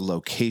whether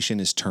location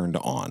is turned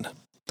on.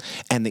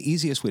 And the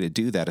easiest way to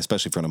do that,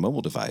 especially for on a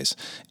mobile device,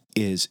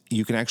 is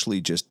you can actually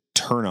just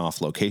turn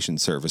off location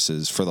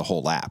services for the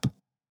whole app.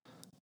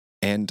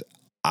 And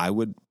I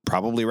would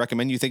probably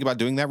recommend you think about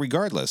doing that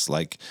regardless.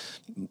 Like,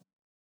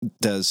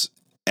 does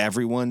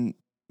everyone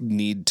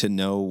need to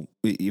know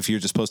if you're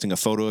just posting a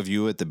photo of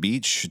you at the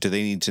beach? Do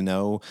they need to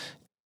know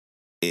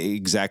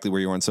exactly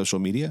where you are on social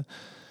media?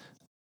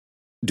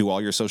 Do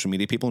all your social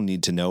media people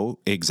need to know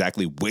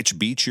exactly which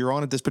beach you're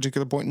on at this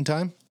particular point in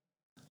time?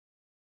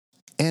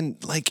 And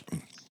like,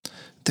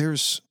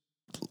 there's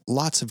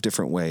lots of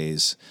different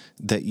ways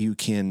that you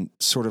can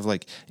sort of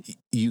like,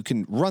 you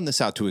can run this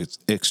out to its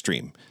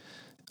extreme.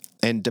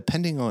 And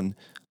depending on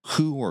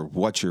who or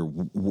what you're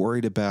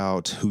worried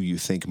about, who you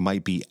think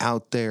might be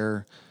out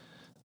there,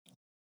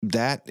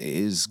 that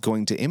is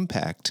going to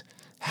impact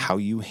how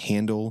you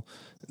handle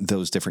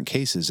those different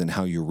cases and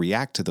how you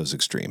react to those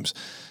extremes.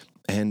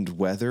 And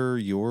whether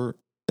you're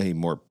a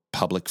more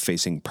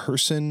public-facing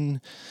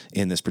person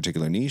in this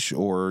particular niche,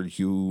 or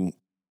you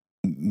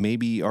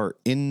maybe are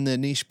in the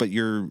niche, but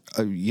you're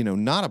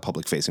not a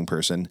public-facing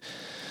person,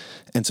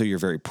 and so you're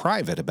very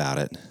private about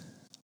it.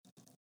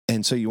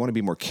 And so you want to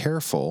be more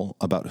careful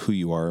about who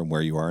you are and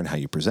where you are and how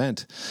you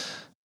present.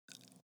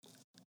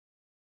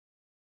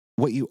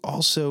 What you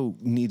also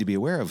need to be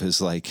aware of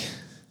is like,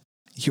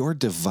 your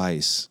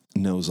device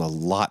knows a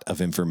lot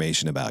of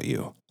information about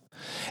you.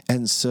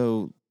 And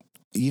so,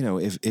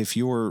 if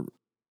you're,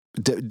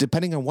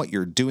 depending on what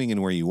you're doing and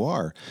where you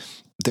are,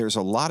 there's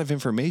a lot of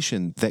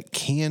information that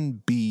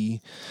can be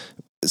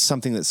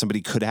something that somebody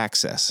could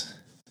access.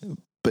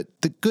 But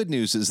the good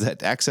news is that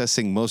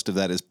accessing most of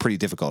that is pretty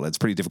difficult. It's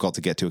pretty difficult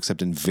to get to,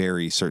 except in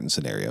very certain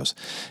scenarios.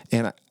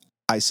 And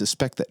I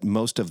suspect that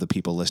most of the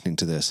people listening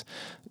to this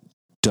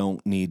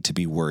don't need to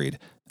be worried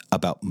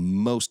about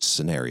most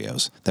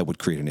scenarios that would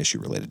create an issue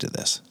related to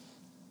this.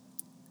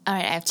 All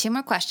right, I have two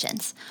more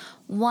questions.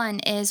 One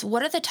is,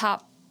 what are the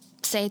top,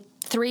 say,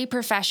 3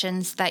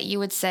 professions that you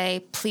would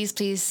say, please,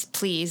 please,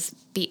 please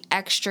be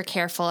extra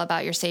careful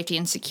about your safety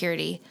and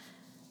security?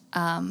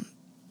 The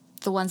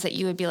ones that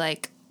you would be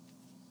like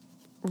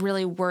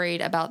really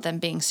worried about them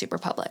being super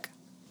public.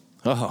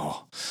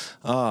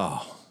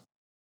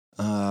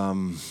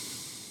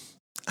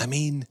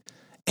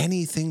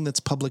 anything that's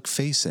public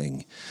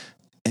facing.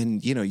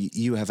 And,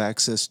 you have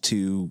access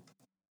to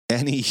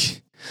any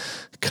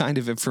kind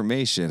of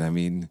information. I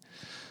mean,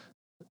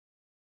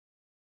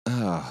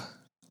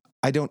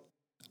 I don't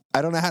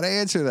know how to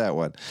answer that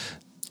one.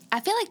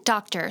 I feel like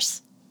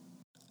doctors.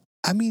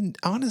 I mean,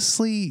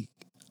 honestly,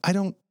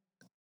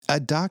 a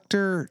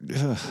doctor.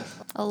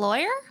 A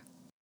lawyer?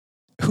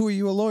 Who are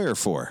you a lawyer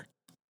for?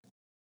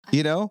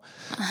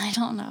 I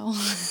don't know.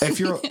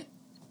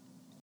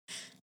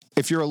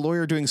 If you're a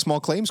lawyer doing small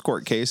claims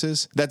court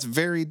cases, that's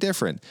very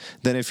different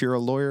than if you're a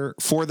lawyer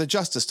for the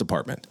Justice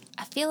Department.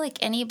 I feel like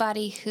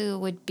anybody who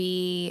would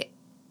be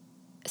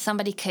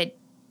somebody could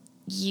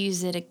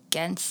use it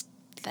against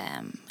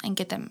them and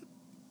get them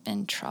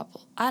in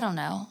trouble. I don't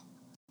know.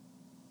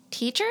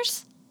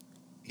 Teachers?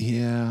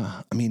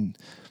 Yeah. I mean,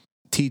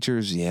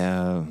 teachers,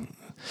 yeah.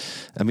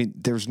 I mean,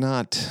 there's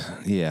not,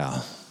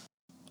 yeah.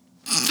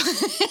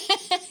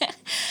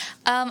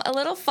 A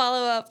little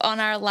follow-up on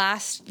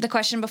the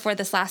question before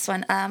this last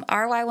one.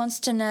 RY wants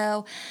to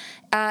know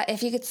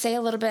if you could say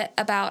a little bit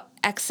about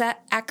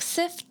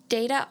EXIF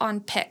data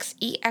on pics,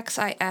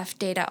 EXIF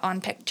data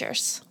on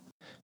pictures.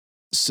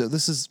 So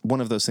this is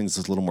one of those things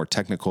that's a little more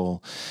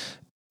technical.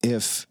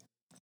 If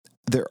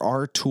there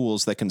are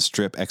tools that can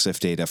strip EXIF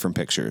data from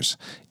pictures,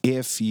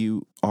 if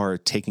you are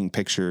taking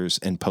pictures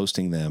and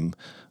posting them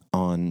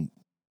on,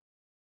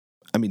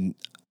 I'm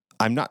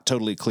not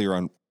totally clear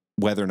on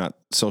whether or not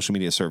social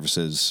media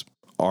services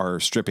are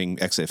stripping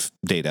EXIF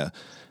data.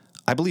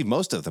 I believe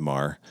most of them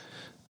are,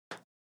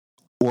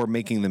 or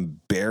making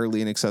them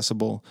barely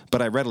inaccessible,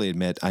 but I readily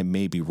admit I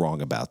may be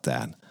wrong about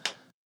that.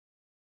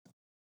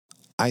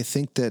 I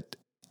think that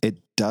it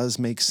does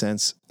make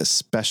sense,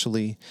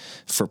 especially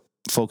for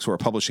folks who are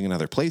publishing in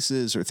other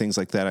places or things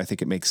like that. I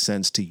think it makes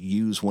sense to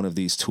use one of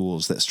these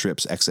tools that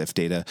strips EXIF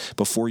data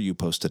before you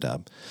post it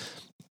up.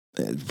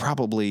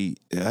 Probably,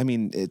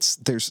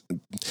 there's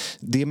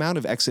the amount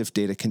of EXIF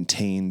data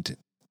contained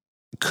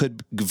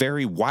could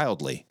vary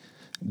wildly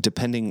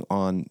depending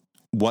on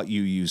what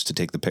you use to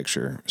take the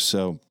picture.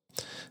 So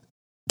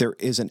there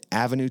is an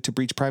avenue to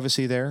breach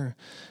privacy there.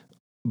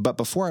 But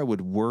before I would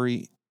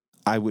worry,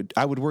 I would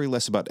worry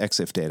less about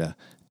EXIF data,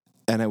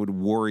 and I would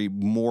worry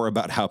more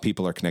about how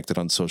people are connected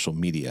on social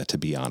media, to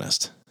be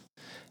honest,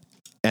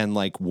 and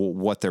like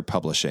what they're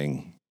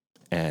publishing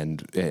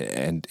and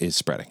is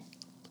spreading.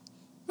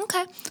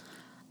 Okay.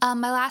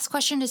 My last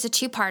question is a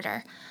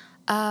two-parter,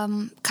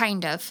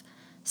 kind of.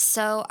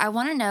 So I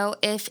want to know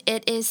if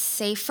it is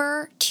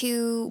safer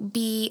to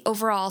be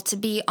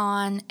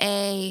on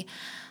a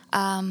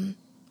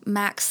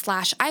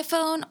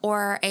Mac/iPhone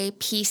or a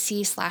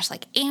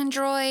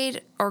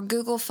PC/Android or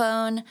Google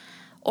phone,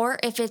 or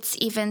if it's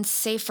even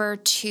safer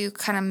to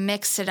kind of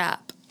mix it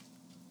up.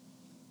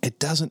 It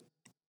doesn't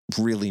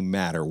really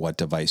matter what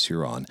device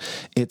you're on.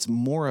 It's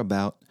more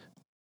about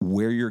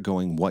where you're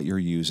going, what you're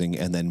using,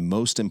 and then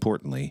most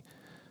importantly,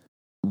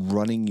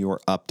 running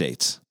your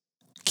updates.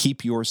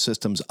 Keep your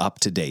systems up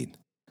to date.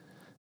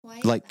 Why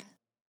is like that?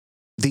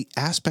 The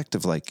aspect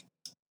of like,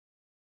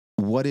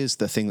 what is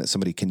the thing that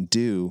somebody can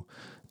do,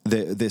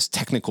 this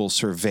technical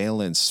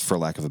surveillance, for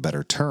lack of a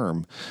better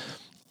term,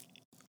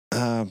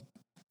 that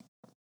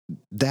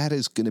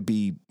is going to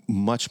be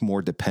much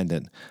more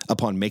dependent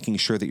upon making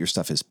sure that your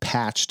stuff is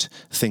patched,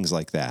 things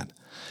like that.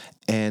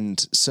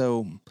 And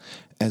so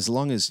as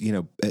long as,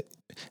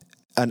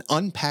 an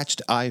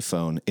unpatched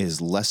iPhone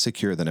is less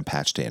secure than a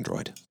patched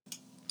Android.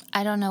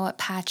 I don't know what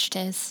patched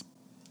is.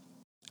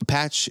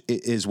 Patch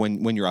is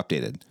when you're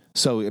updated.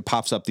 So it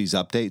pops up these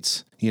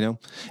updates,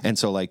 and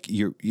so like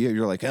you're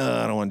like,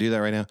 oh, I don't want to do that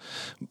right now.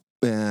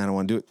 I don't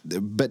want to do it,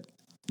 but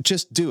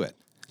just do it.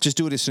 Just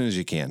do it as soon as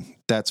you can.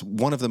 That's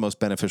one of the most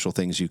beneficial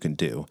things you can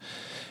do.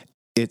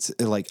 It's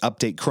like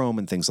update Chrome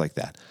and things like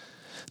that.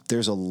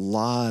 There's a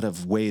lot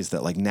of ways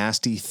that like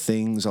nasty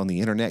things on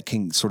the internet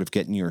can sort of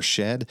get in your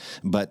shed,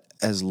 but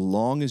as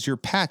long as you're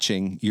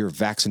patching, you're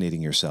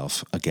vaccinating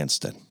yourself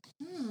against it.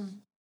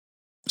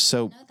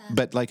 So,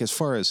 but like as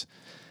far as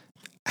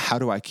how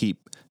do I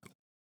keep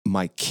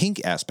my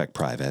kink aspect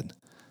private,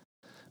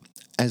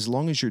 as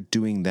long as you're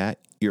doing that,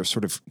 you're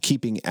sort of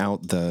keeping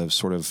out the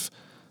sort of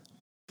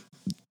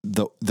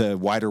the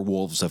wider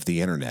wolves of the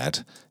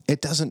internet.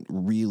 It doesn't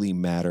really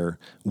matter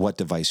what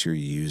device you're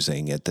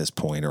using at this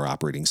point or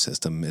operating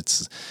system.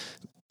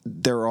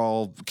 They're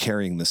all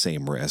carrying the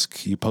same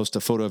risk. You post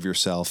a photo of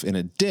yourself in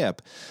a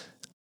dip,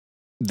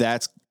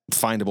 that's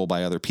findable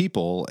by other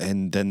people,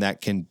 and then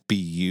that can be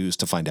used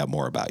to find out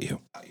more about you.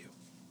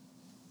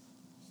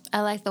 I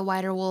like the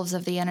wider wolves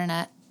of the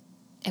internet.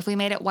 If we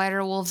made it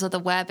wider wolves of the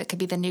web, it could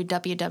be the new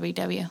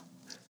WWW.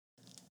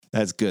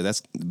 That's good.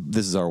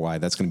 This is RY.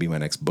 That's going to be my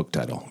next book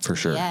title for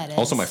sure. Yeah, it is.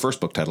 Also, my first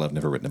book title. I've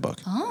never written a book.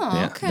 Oh,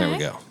 yeah, okay.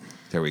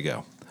 There we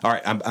go. All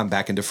right, I'm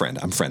back into friend.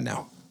 I'm friend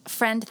now.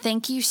 Friend,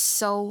 thank you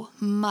so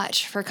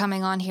much for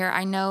coming on here.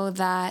 I know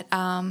that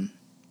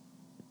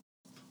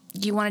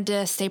you wanted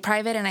to stay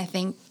private, and I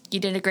think you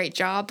did a great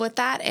job with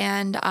that,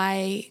 and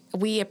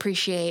we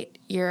appreciate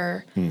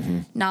your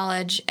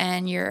knowledge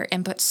and your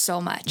input so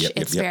much.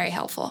 It's very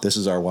helpful. This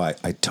is our why.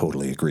 I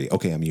totally agree.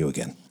 Okay, I'm you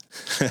again.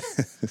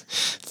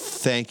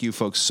 Thank you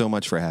folks so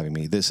much for having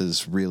me. This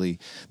has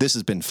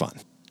been fun.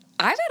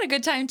 I've had a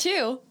good time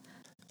too.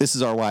 This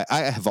is our why. I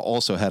have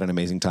also had an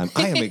amazing time.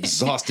 I am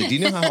exhausted. Do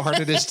you know how hard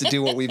it is to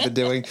do what we've been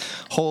doing?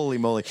 Holy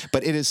moly.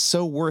 But it is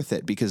so worth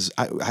it because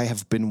I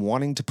have been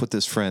wanting to put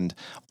this friend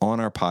on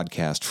our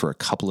podcast for a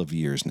couple of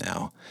years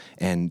now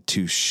and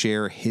to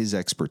share his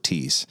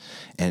expertise.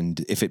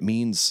 And if it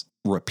means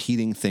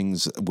repeating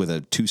things with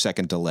a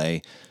 2-second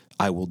delay,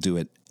 I will do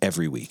it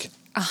every week.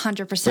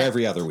 100%. Or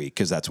every other week,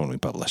 because that's when we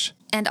publish.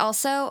 And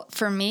also,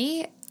 for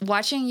me,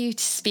 watching you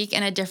speak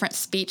in a different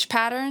speech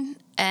pattern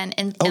and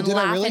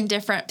laugh in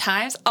different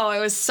times. Oh, it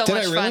was so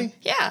much fun.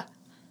 Yeah.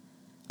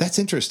 That's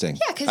interesting.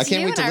 Yeah, because I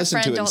can't wait to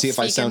listen to it and see if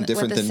I sound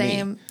different than me.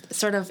 Same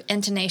sort of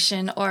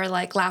intonation or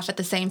like laugh at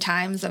the same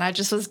times, and I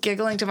just was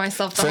giggling to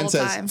myself the whole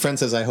time. Friend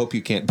says, "I hope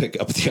you can't pick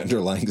up the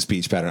underlying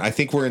speech pattern." I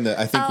think we're in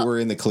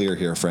the clear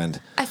here, friend.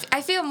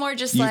 I feel more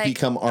just You've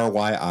become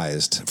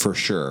RY-ized for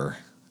sure,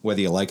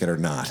 whether you like it or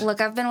not.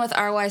 Look, I've been with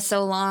RY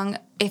so long.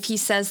 If he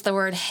says the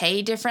word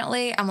 "hey"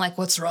 differently, I'm like,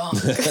 "What's wrong?"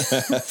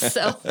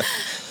 So,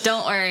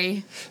 don't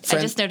worry. Friend,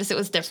 I just noticed it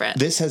was different.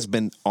 This has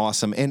been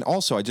awesome, and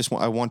also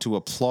I want to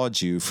applaud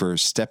you for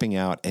stepping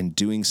out and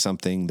doing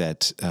something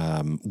that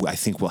I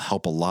think will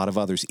help a lot of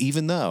others.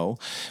 Even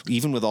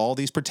with all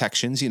these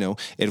protections, it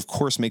of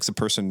course makes a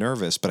person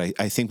nervous. But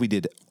I think we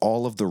did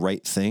all of the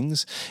right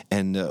things,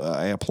 and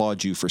I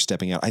applaud you for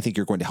stepping out. I think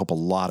you're going to help a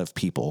lot of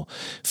people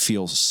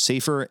feel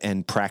safer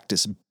and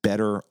practice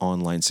better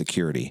online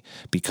security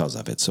because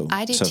of it. So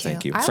I do so too.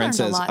 Thank you. Friend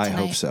says, I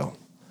hope so.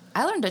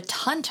 I learned a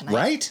ton tonight.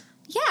 Right?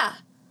 Yeah.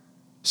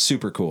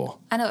 Super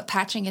cool. I know what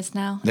patching is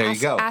now. There you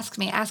go. Ask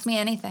me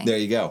anything. There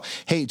you go.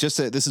 Hey, this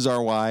is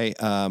our why.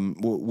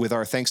 With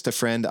our thanks to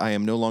friend, I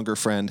am no longer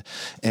friend,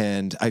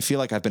 and I feel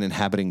like I've been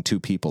inhabiting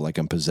two people, like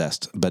I'm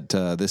possessed. But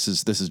this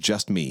is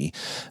just me.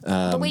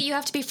 But wait, you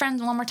have to be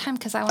friends one more time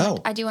because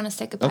I do want to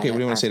say goodbye. Okay, what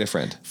do you want to say to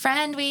friend?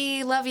 Friend,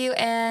 we love you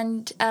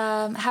and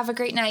have a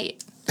great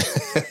night.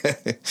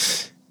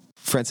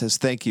 Friend says,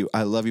 thank you.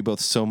 I love you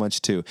both so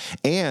much too.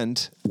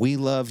 And we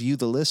love you,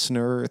 the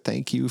listener.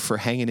 Thank you for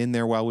hanging in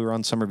there while we were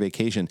on summer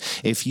vacation.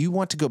 If you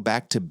want to go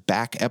back to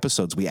back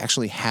episodes, we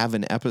actually have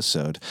an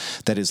episode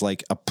that is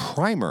like a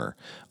primer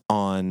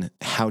on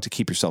how to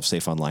keep yourself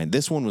safe online.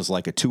 This one was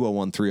like a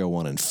 201,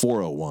 301, and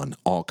 401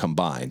 all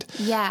combined.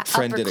 Yeah,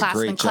 Friend did a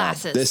great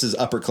classes. job. This is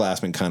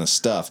upperclassmen kind of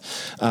stuff.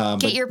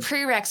 Get your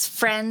prereqs,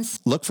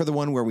 friends. Look for the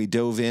one where we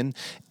dove in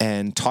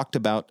and talked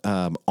about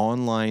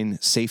online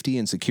safety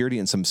and security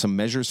and some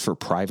measures for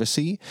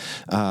privacy.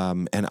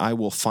 And I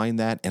will find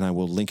that and I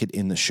will link it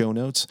in the show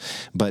notes.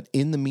 But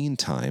in the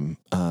meantime,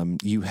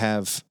 you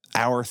have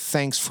our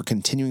thanks for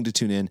continuing to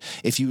tune in.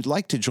 If you'd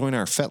like to join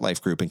our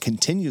FetLife group and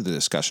continue the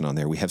discussion on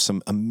there, we have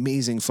some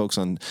amazing folks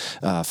on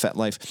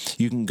FetLife.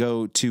 You can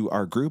go to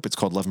our group. It's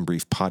called Love and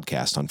Brief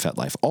Podcast on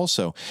FetLife.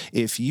 Also,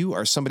 if you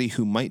are somebody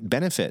who might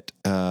benefit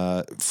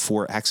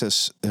from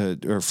access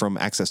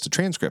to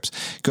transcripts,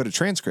 go to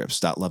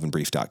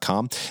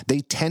transcripts.loveandbrief.com. They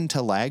tend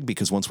to lag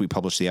because once we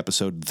publish the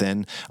episode,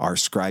 then our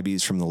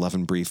scribees from the Love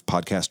and Brief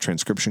Podcast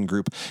transcription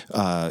group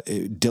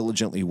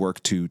diligently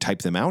work to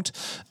type them out.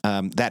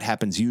 That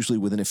happens usually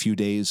within a few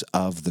days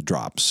of the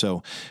drop.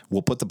 So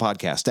we'll put the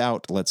podcast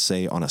out, let's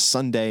say on a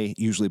Sunday,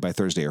 usually by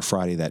Thursday or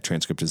Friday, that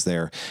transcript is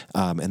there.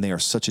 And they are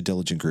such a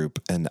diligent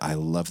group and I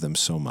love them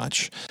so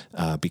much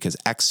because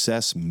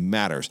access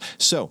matters.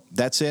 So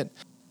that's it.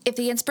 If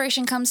the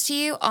inspiration comes to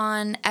you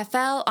on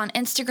FL, on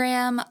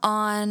Instagram,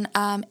 on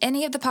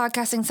any of the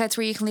podcasting sites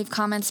where you can leave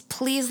comments,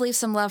 please leave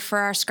some love for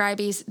our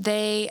scribees.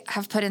 They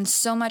have put in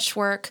so much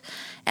work,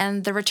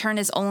 and the return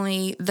is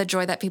only the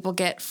joy that people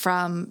get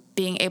from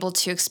being able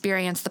to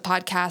experience the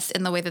podcast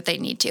in the way that they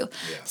need to.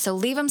 Yeah. So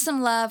leave them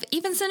some love,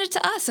 even send it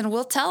to us, and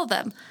we'll tell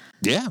them.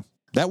 Yeah.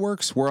 That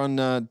works. We're on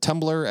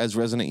Tumblr as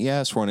Resonant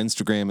Yes. We're on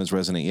Instagram as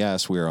Resonant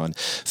Yes. We're on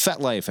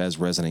FetLife as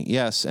Resonant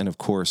Yes. And, of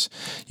course,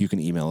 you can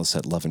email us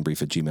at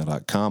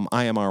loveandbrief@gmail.com.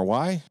 I am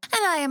RY.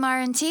 And I am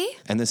RNT.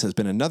 And this has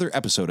been another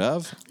episode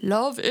of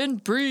Love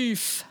and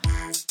Brief.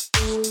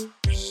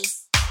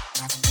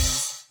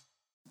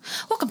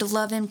 Welcome to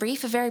Love and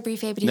Brief, a very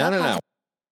brief ABD podcast.